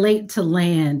to relate to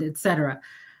land, etc.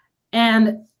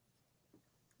 And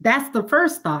that's the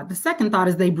first thought. The second thought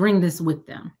is they bring this with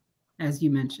them, as you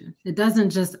mentioned. It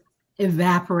doesn't just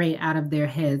evaporate out of their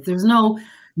heads. There's no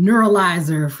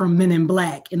neuralizer from Men in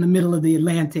Black in the middle of the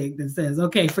Atlantic that says,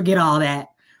 okay, forget all that.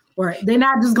 Or they're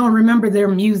not just going to remember their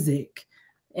music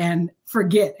and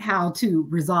forget how to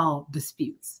resolve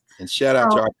disputes. And shout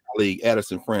out to our colleague,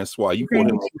 Addison Francois. You quote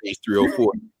him on page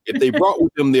 304. If they brought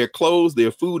with them their clothes,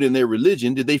 their food, and their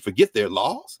religion, did they forget their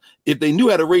laws? If they knew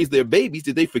how to raise their babies,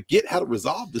 did they forget how to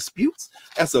resolve disputes?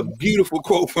 That's a beautiful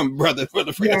quote from Brother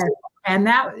Francois. Yes.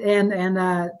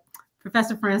 And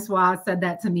Professor Francois said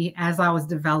that to me as I was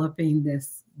developing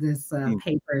this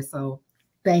paper. So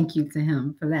thank you to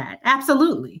him for that.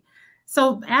 Absolutely.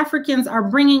 So Africans are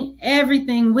bringing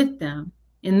everything with them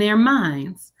in their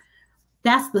minds.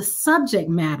 That's the subject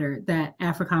matter that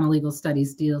Africana Legal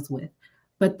Studies deals with.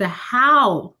 But the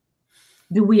how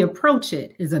do we approach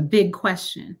it is a big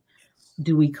question.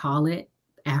 Do we call it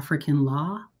African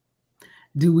law?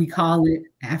 Do we call it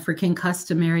African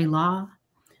customary law?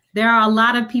 There are a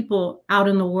lot of people out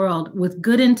in the world with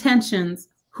good intentions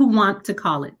who want to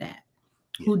call it that,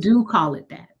 who do call it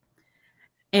that.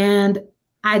 And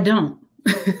I don't.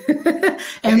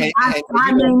 and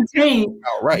I maintain.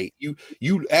 Right.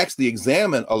 You actually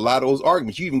examine a lot of those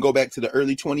arguments. You even go back to the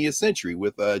early 20th century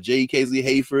with J. Casey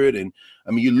Hayford. And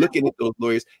I mean, you're looking at those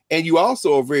lawyers. And you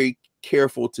also are very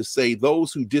careful to say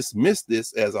those who dismiss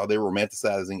this as they're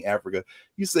romanticizing Africa.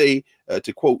 You say,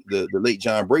 to quote the late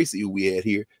John Bracey, who we had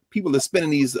here, people are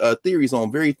spinning these theories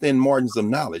on very thin margins of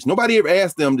knowledge. Nobody ever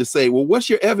asked them to say, well,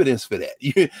 what's your evidence for that?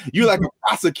 You're like a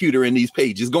prosecutor in these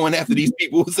pages going after these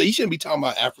people who say you shouldn't be talking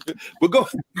about Africa. But go.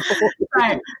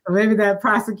 Right. Maybe that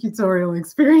prosecutorial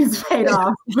experience paid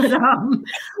off. But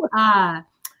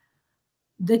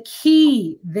the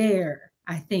key there,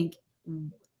 I think,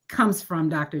 comes from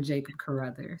Dr. Jacob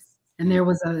Carruthers. And there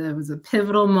was a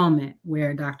pivotal moment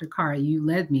where Dr. Carr, you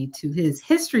led me to his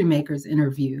History Makers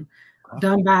interview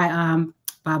done by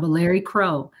Baba Larry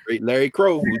Crow. Great Larry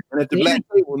Crow, who's at the black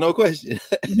table, no question.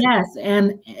 Yes,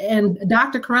 and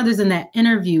Dr. Carruthers in that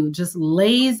interview just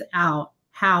lays out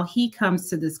how he comes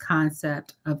to this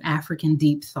concept of African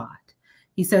deep thought.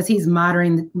 He says he's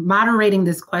moderating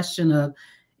this question of,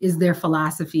 is there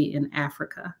philosophy in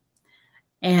Africa?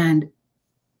 And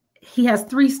he has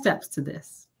 3 steps to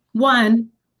this. 1,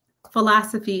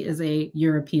 philosophy is a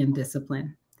European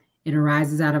discipline. It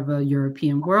arises out of a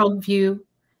European worldview,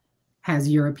 has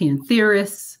European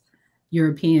theorists,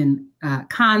 European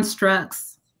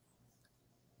constructs.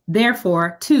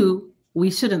 Therefore, 2, we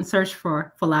shouldn't search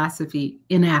for philosophy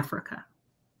in Africa.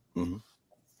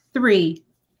 3,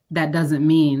 that doesn't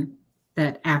mean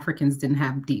that Africans didn't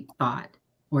have deep thought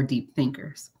or deep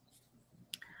thinkers.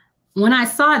 When I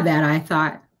saw that, I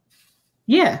thought,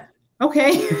 yeah,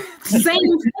 okay,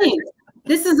 same thing.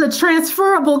 This is a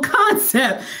transferable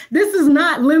concept. This is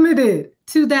not limited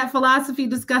to that philosophy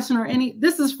discussion or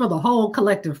this is for the whole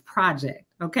collective project,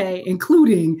 okay,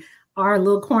 including our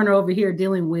little corner over here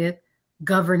dealing with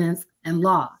governance and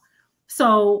law.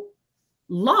 So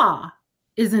law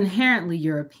is inherently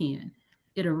European.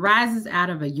 It arises out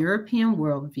of a European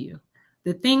worldview.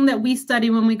 The thing that we study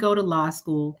when we go to law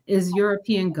school is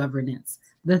European governance.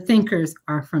 The thinkers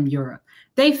are from Europe.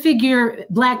 They figure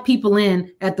Black people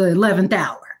in at the 11th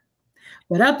hour.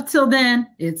 But up until then,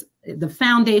 the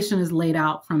foundation is laid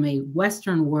out from a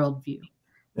Western worldview.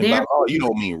 And by law, you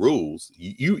don't mean rules.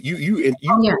 You use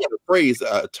the phrase,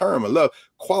 term I love,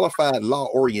 qualified law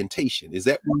orientation. Is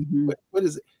that what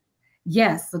is it?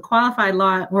 Yes, the qualified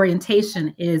law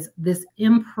orientation is this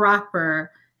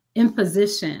improper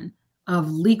imposition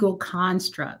of legal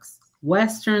constructs,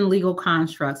 Western legal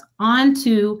constructs,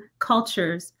 onto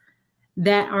cultures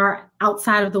that are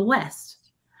outside of the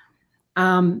West.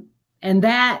 And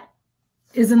that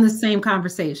is in the same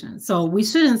conversation. So we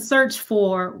shouldn't search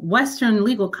for Western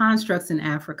legal constructs in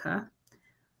Africa.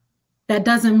 That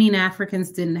doesn't mean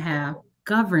Africans didn't have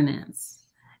governance.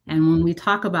 And when we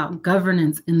talk about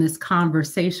governance in this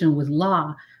conversation with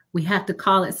law, we have to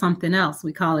call it something else.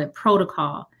 We call it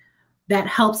protocol. That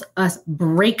helps us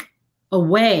break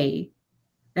away,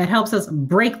 that helps us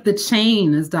break the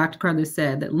chain, as Dr. Carruthers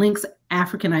said, that links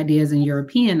African ideas and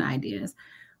European ideas.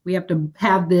 We have to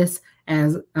have this,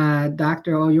 as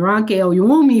Dr. Oyoranke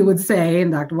Oyewumi would say,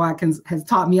 and Dr. Watkins has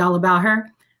taught me all about her,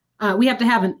 we have to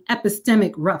have an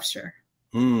epistemic rupture.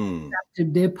 We have to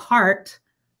depart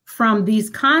from these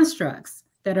constructs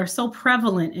that are so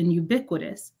prevalent and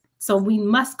ubiquitous. So we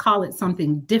must call it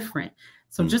something different.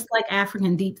 So just like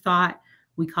African deep thought,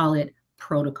 we call it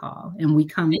protocol, and we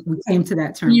came to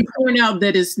that term. You point out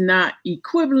that it's not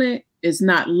equivalent, it's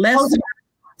not lesser,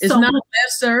 it's not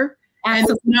lesser, and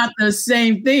it's not the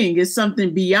same thing. It's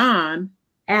something beyond.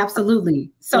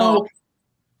 Absolutely. So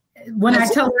when I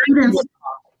tell students,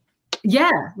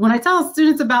 when I tell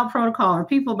students about protocol or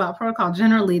people about protocol,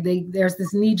 generally there's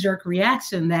this knee-jerk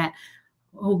reaction that,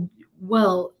 oh,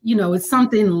 well, you know, it's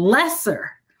something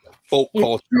lesser. Folk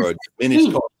culture or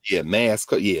diminished culture, mass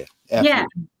culture, absolutely. Yeah,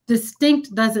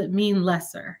 distinct doesn't mean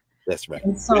lesser. That's right.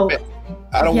 And so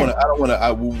I don't want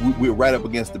to. We're right up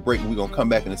against the break. We're gonna come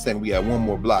back in a second. We got one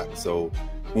more block. So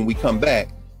when we come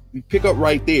back, we pick up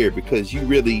right there because you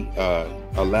really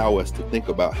allow us to think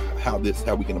about how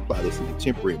we can apply this in a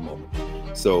contemporary moment.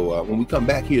 So when we come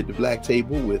back here at the Black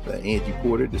Table with Angie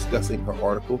Porter discussing her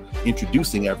article,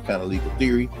 Introducing Africana Legal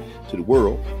Theory to the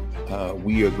World,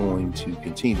 we are going to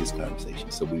continue this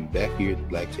conversation. So we'll be back here at the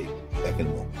Black Table. Back in a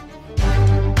moment.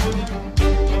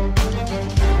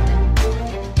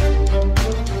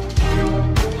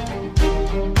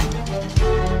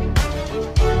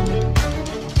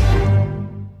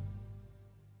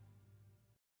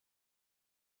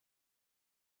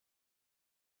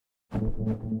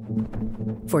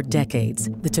 For decades,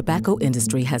 the tobacco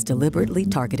industry has deliberately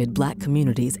targeted Black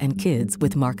communities and kids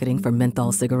with marketing for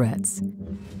menthol cigarettes.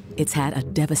 It's had a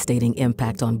devastating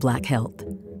impact on Black health.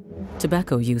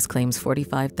 Tobacco use claims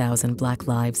 45,000 Black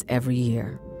lives every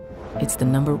year. It's the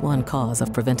 #1 cause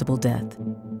of preventable death.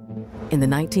 In the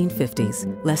 1950s,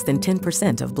 less than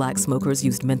 10% of Black smokers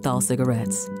used menthol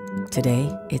cigarettes.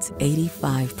 Today, it's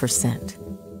 85%.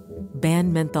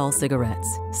 Ban menthol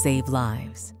cigarettes. Save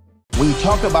lives. When you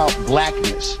talk about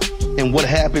Blackness and what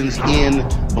happens in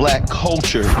Black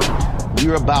culture,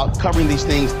 we're about covering these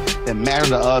things that matter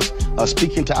to us,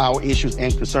 speaking to our issues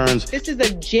and concerns. This is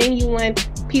a genuine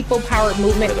people-powered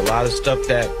movement. There's a lot of stuff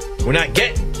that we're not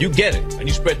getting. You get it, and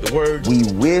you spread the word. We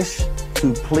wish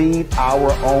to plead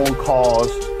our own cause.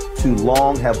 Too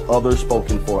long have others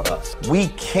spoken for us. We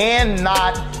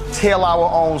cannot tell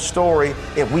our own story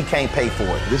if we can't pay for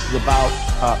it. This is about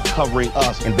covering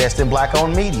us. Invest in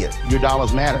Black-owned media. Your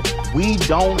dollars matter. We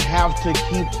don't have to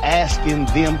keep asking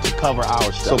them to cover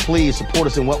our stuff. So please support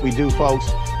us in what we do,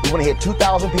 folks. We want to hit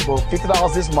 2,000 people,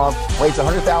 $50 this month, raise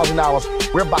 $100,000.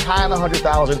 We're behind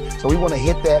 100,000, so we want to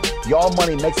hit that. Y'all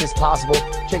money makes this possible.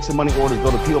 Check some money orders.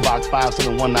 Go to P.O. Box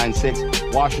 57196,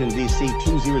 Washington, D.C.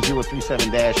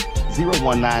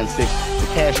 20037-0196. The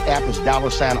Cash App is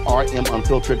 $RM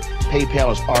Unfiltered.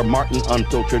 PayPal is R Martin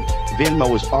Unfiltered.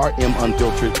 Venmo is RM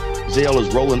Unfiltered. Zelle is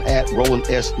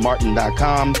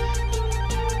roland@rolandsmartin.com.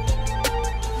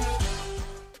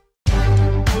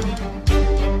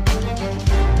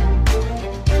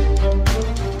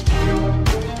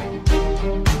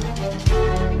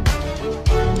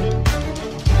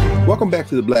 Welcome back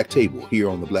to the Black Table here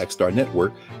on the Black Star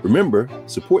Network. Remember,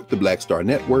 support the Black Star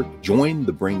Network. Join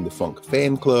the Bring the Funk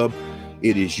fan club.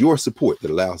 It is your support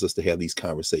that allows us to have these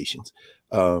conversations.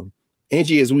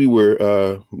 Angie, as we were,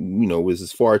 this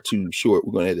is far too short.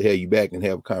 We're going to have you back and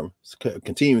have a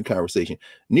continuing conversation.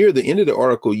 Near the end of the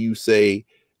article, you say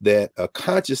that a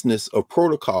consciousness of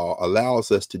protocol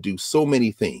allows us to do so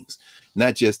many things,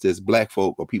 not just as Black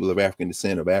folk or people of African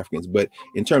descent of Africans, but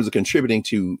in terms of contributing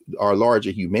to our larger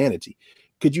humanity.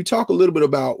 Could you talk a little bit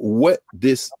about what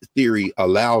this theory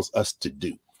allows us to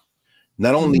do?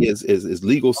 Not only as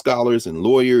legal scholars and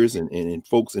lawyers and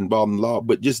folks involved in law,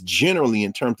 but just generally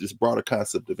in terms of this broader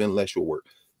concept of intellectual work.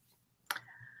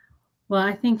 Well,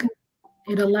 I think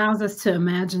it allows us to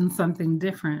imagine something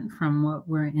different from what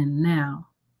we're in now.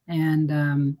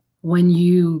 And when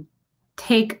you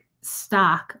take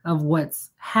stock of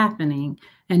what's happening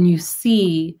and you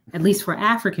see, at least for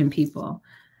African people,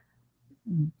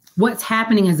 what's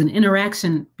happening as an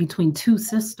interaction between two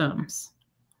systems,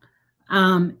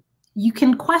 you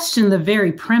can question the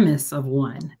very premise of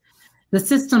one. The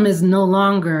system is no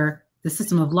longer, the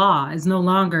system of law is no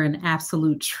longer an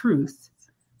absolute truth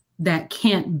that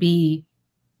can't be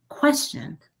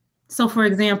questioned. So for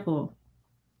example,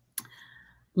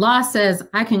 law says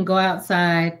I can go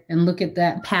outside and look at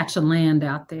that patch of land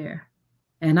out there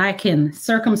and I can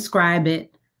circumscribe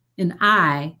it, and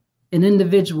I, an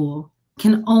individual,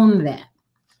 can own that.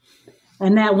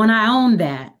 And that when I own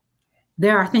that,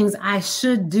 there are things I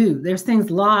should do. There's things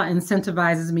law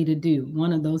incentivizes me to do.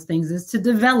 One of those things is to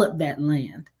develop that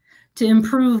land, to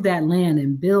improve that land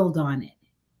and build on it.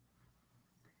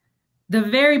 The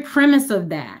very premise of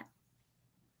that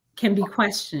can be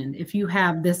questioned if you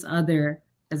have this other,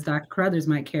 as Dr. Carruthers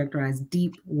might characterize,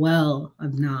 deep well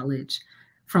of knowledge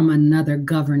from another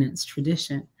governance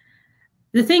tradition.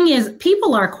 The thing is,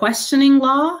 people are questioning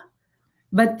law,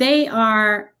 but they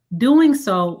are doing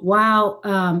so while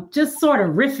just sort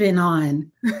of riffing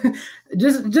on,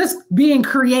 just being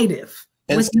creative,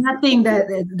 and with nothing that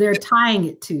they're tying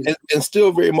it to. And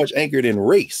still very much anchored in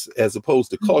race as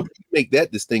opposed to culture. You make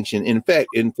that distinction. In fact,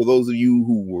 and for those of you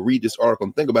who will read this article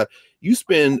and think about it, you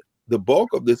spend the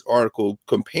bulk of this article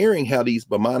comparing how these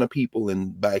Bamana people,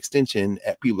 and by extension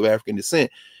people of African descent,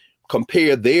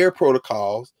 compare their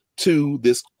protocols to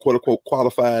this quote unquote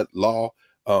qualified law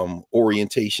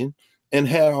orientation, and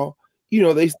how,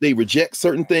 they reject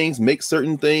certain things, make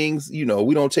certain things,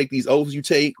 we don't take these oaths you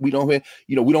take. We don't have,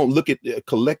 we don't look at the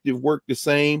collective work the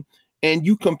same. And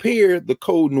you compare the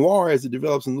Code Noir as it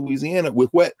develops in Louisiana with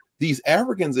what these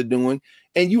Africans are doing.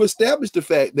 And you establish the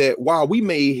fact that while we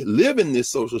may live in this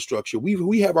social structure,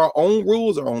 we have our own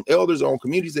rules, our own elders, our own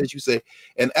communities, as you say.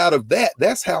 And out of that,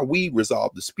 that's how we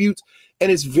resolve disputes. And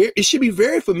it should be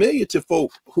very familiar to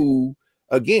folk who,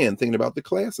 again, thinking about the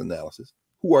class analysis,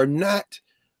 who are not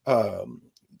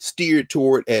steered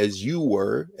toward, as you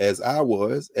were, as I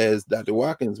was, as Dr.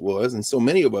 Watkins was, and so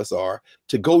many of us are,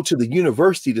 to go to the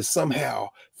university to somehow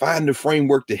find the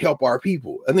framework to help our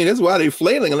people. I mean, that's why they're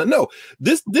flailing. And no,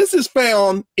 this is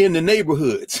found in the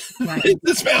neighborhoods. Right.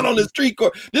 It's found on the street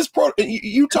corner.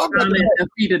 You talk about at the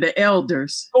feet of the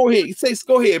elders. Go ahead.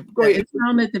 Go ahead. It's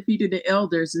found at the feet of the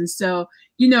elders. And so,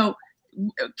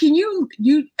 can you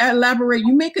elaborate?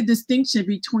 You make a distinction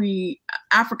between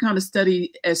Africana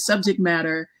study as subject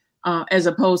matter as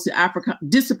opposed to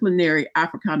disciplinary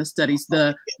Africana studies,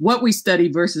 the what we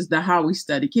study versus the how we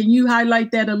study. Can you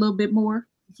highlight that a little bit more?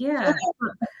 Yeah.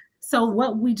 So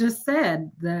what we just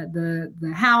said,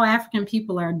 the how African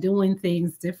people are doing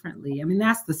things differently. I mean,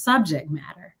 that's the subject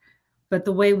matter, but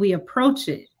the way we approach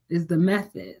it is the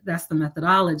method. That's the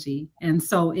methodology. And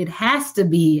so it has to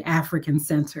be African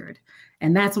centered.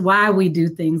 And that's why we do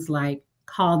things like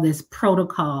call this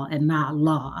protocol and not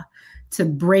law, to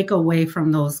break away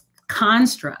from those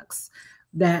constructs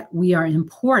that we are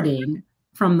importing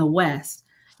from the West.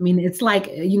 I mean, it's like,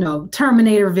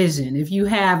 Terminator vision. If you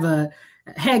have a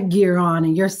headgear on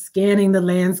and you're scanning the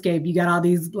landscape, you got all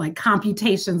these like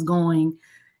computations going,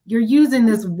 you're using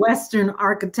this Western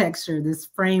architecture, this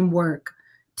framework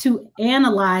to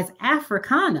analyze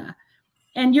Africana.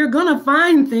 And you're going to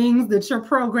find things that you're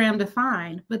programmed to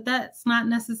find, but that's not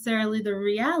necessarily the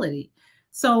reality.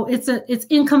 So it's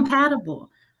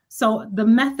incompatible. So the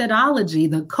methodology,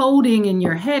 the coding in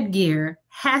your headgear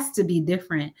has to be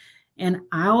different. And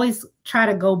I always try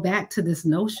to go back to this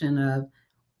notion of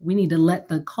we need to let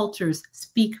the cultures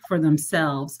speak for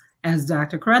themselves. As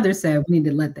Dr. Carruthers said, we need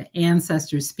to let the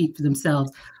ancestors speak for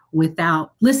themselves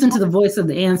listen to the voice of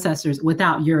the ancestors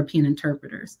without European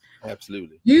interpreters.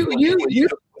 Absolutely. You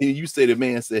say the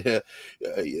man said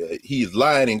he's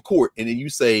lying in court, and then you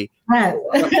say the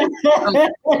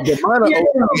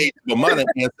Mana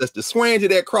ancestor swearing to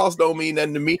that cross don't mean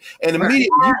nothing to me. And immediately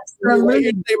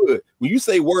when you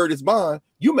say word is bond,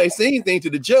 you may say anything to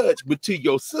the judge, but to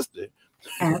your sister.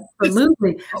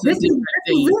 Absolutely. This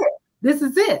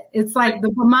is it. It's like the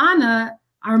Bamana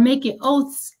are making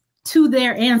oaths to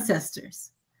their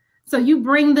ancestors. So you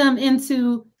bring them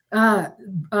into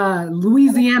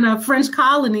Louisiana French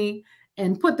colony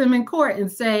and put them in court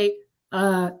and say,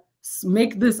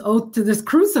 make this oath to this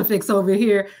crucifix over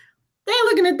here. They're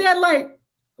looking at that like,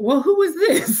 well, who is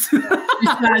this?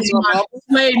 Besides my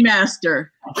slave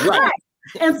master. Right.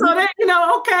 And so they,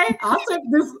 okay, I'll take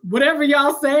this, whatever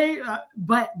y'all say,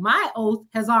 but my oath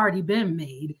has already been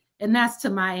made, and that's to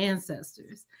my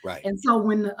ancestors. Right. And so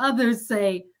when the others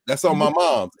say, that's on my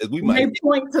mom's, as we might they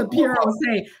point to Puro and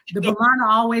say, the Bamana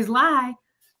always lie,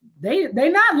 they're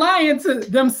not lying to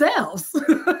themselves.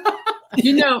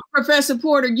 Professor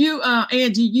Porter,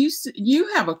 Angie,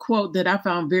 you have a quote that I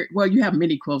found you have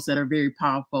many quotes that are very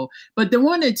powerful, but the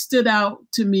one that stood out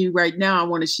to me right now I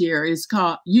want to share is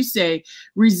called, you say,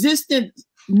 resistance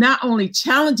not only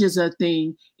challenges a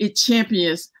thing, it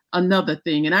champions another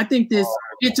thing. And I think this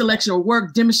intellectual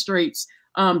work demonstrates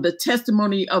the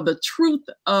testimony of the truth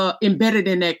embedded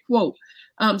in that quote.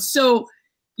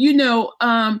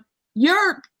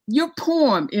 Your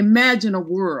poem, Imagine a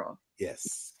World,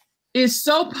 yes, is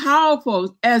so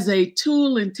powerful as a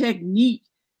tool and technique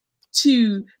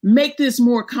to make this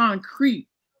more concrete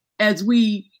as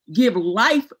we give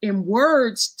life and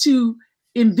words to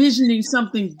envisioning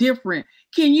something different.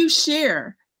 Can you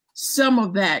share some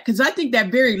of that? Because I think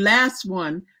that very last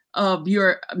one of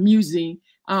your musing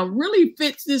really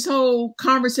fits this whole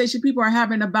conversation people are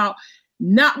having about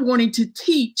not wanting to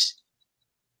teach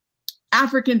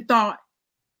African thought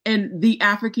and the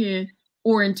African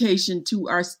orientation to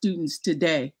our students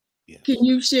today. Yeah. Can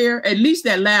you share at least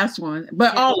that last one,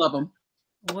 but all of them?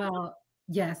 Well,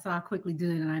 yes, I'll quickly do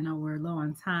it. And I know we're low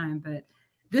on time, but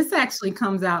this actually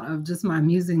comes out of just my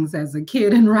musings as a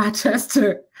kid in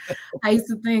Rochester. I used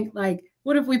to think, like,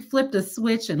 what if we flipped a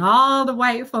switch and all the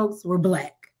white folks were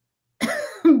Black?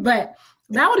 But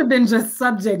that would have been just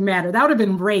subject matter. That would have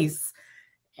been race.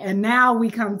 And now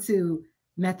we come to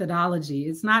methodology.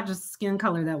 It's not just skin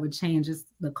color that would change, it's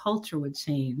the culture would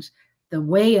change. The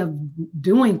way of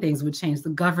doing things would change. The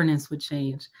governance would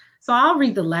change. So I'll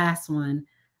read the last one,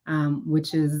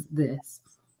 which is this.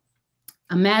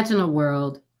 Imagine a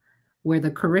world where the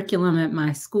curriculum at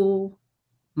my school,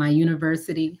 my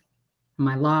university,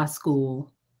 my law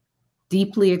school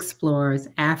deeply explores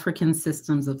African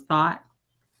systems of thought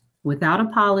without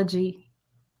apology,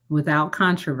 without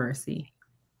controversy,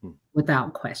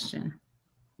 without question.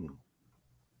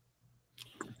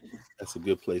 That's a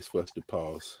good place for us to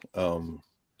pause.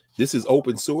 This is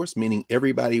open source, meaning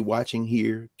everybody watching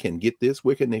here can get this.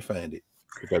 Where can they find it?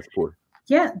 Professor Porter.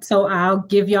 Yeah, so I'll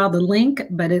give y'all the link,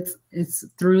 but it's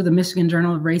through the Michigan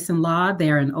Journal of Race and Law.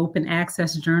 They're an open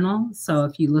access journal. So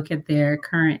if you look at their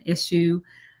current issue,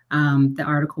 the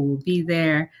article will be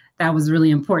there. That was really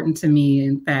important to me.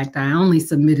 In fact, I only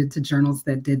submitted to journals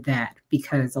that did that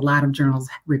because a lot of journals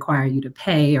require you to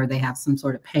pay or they have some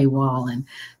sort of paywall, and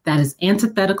that is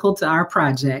antithetical to our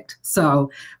project.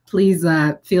 So please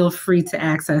feel free to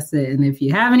access it. And if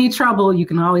you have any trouble, you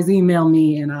can always email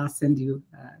me and I'll send you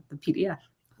the PDF.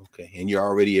 Okay, and you're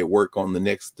already at work on the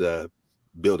next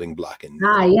building block.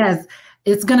 Yes,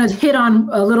 it's going to hit on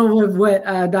a little of what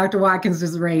Dr. Watkins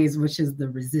just raised, which is the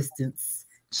resistance,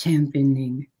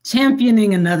 championing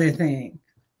another thing.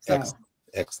 So.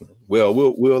 Excellent. Well,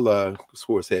 we'll of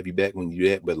course have you back when you do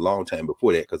that, but a long time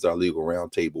before that, because our legal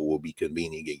roundtable will be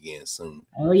convening again soon.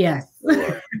 Oh yes.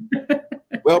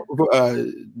 Well,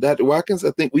 Dr. Watkins,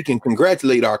 I think we can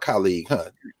congratulate our colleague, huh?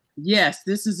 Yes,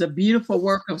 this is a beautiful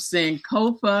work of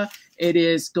Sankofa. It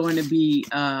is going to be,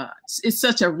 it's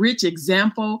such a rich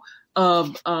example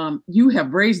of, you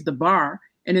have raised the bar,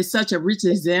 and it's such a rich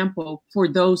example for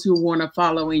those who want to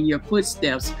follow in your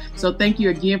footsteps. So thank you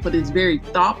again for this very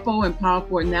thoughtful and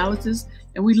powerful analysis.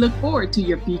 And we look forward to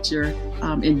your future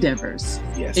endeavors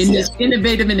in this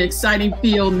innovative and exciting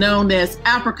field known as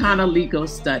Africana Legal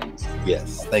Studies.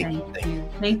 Yes, thank you.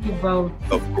 Thank you both.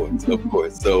 Of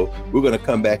course. So we're going to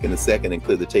come back in a second and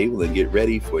clear the table and get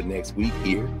ready for next week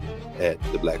here at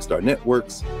the Black Star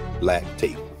Network's Black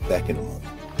Table. Back in a moment.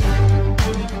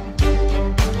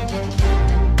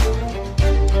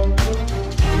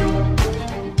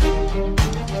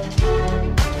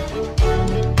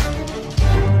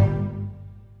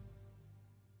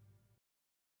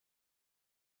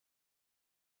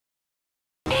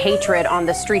 Hatred on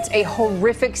the streets, a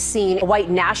horrific scene, a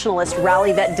white nationalist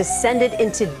rally that descended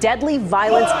into deadly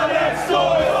violence.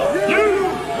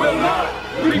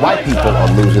 White people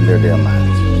are losing their damn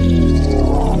minds.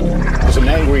 As an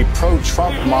angry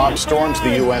pro-Trump mob storms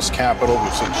the U.S. Capitol,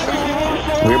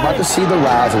 we're about to see the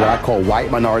rise of what I call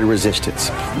white minority resistance.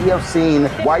 We have seen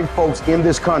white folks in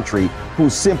this country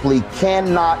who simply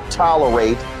cannot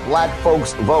tolerate black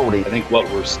folks voting. I think what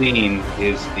we're seeing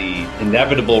is the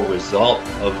inevitable result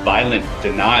of violent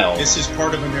denial. This is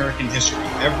part of American history.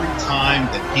 Every time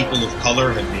that people of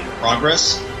color have made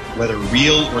progress, whether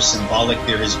real or symbolic,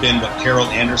 there has been what Carol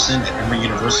Anderson at Emory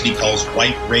University calls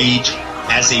white rage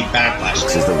as a backlash.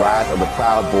 This is the rise of the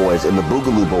Proud Boys and the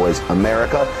Boogaloo Boys.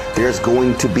 America, there's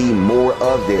going to be more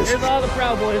of this. Here's all the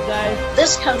Proud Boys, guys.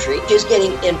 This country is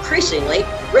getting increasingly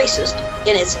racist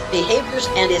in its behaviors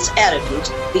and its attitudes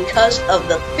because of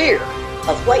the fear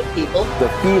of white people. The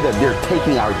fear that they're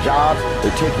taking our jobs,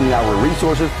 they're taking our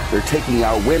resources, they're taking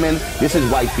our women. This is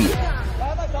white fear.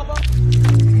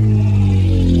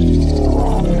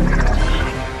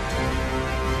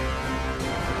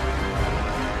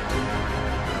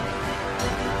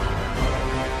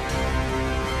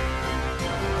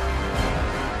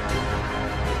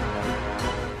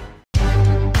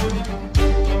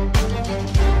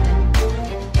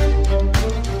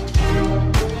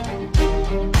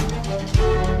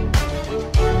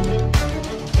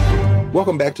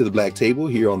 Welcome back to the Black Table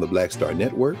here on the Black Star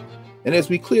Network. And as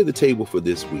we clear the table for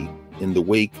this week, in the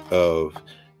wake of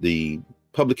the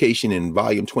publication in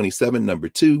volume 27, number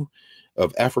 2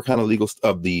 of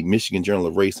of the Michigan Journal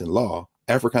of Race and Law,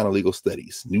 Africana Legal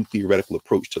Studies, New Theoretical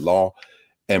Approach to Law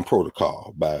and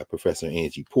Protocol by Professor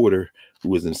Angie Porter,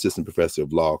 who is an assistant professor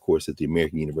of law, of course, at the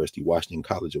American University Washington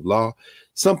College of Law.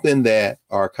 Something that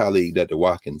our colleague, Dr.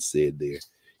 Watkins, said there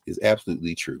is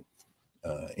absolutely true.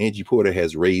 Angie Porter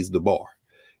has raised the bar,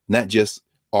 not just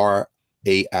RAISED,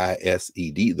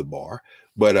 the bar,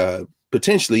 but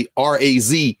potentially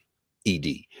RAZED,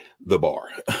 the bar,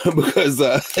 because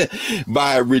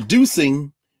by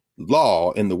reducing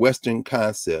law in the Western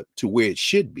concept to where it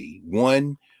should be,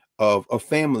 one of a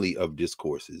family of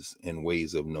discourses and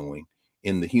ways of knowing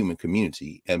in the human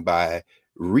community, and by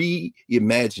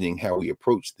reimagining how we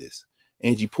approach this,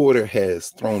 Angie Porter has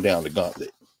thrown down the gauntlet.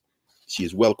 She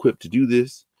is well equipped to do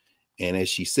this. And as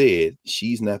she said,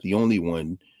 she's not the only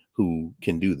one who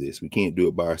can do this. We can't do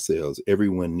it by ourselves.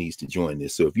 Everyone needs to join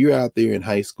this. So if you're out there in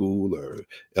high school or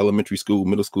elementary school,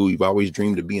 middle school, you've always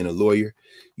dreamed of being a lawyer,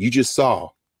 you just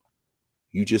saw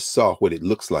what it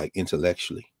looks like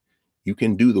intellectually. You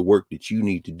can do the work that you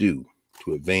need to do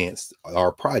to advance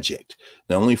our project,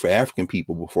 not only for African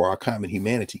people, but for our common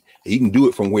humanity. And you can do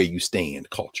it from where you stand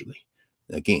culturally.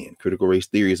 Again, critical race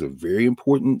theory is a very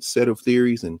important set of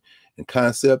theories and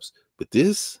concepts, but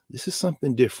this is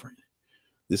something different.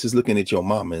 This is looking at your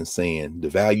mama and saying, the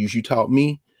values you taught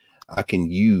me, I can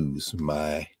use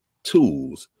my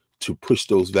tools to push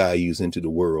those values into the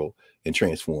world and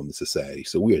transform the society.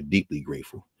 So we are deeply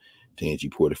grateful to Angie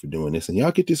Porter for doing this. And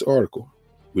y'all get this article.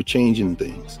 We're changing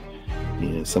things.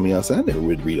 And some of y'all say, I never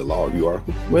would read a law review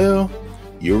article. Well,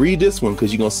 you'll read this one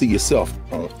because you're going to see yourself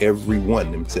on every one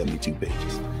of them 72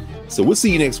 pages. So we'll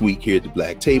see you next week here at the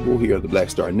Black Table, here at the Black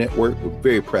Star Network. We're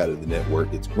very proud of the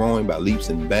network. It's growing by leaps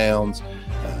and bounds.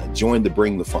 Join the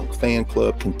Bring the Funk fan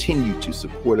club. Continue to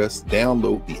support us.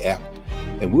 Download the app.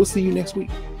 And we'll see you next week.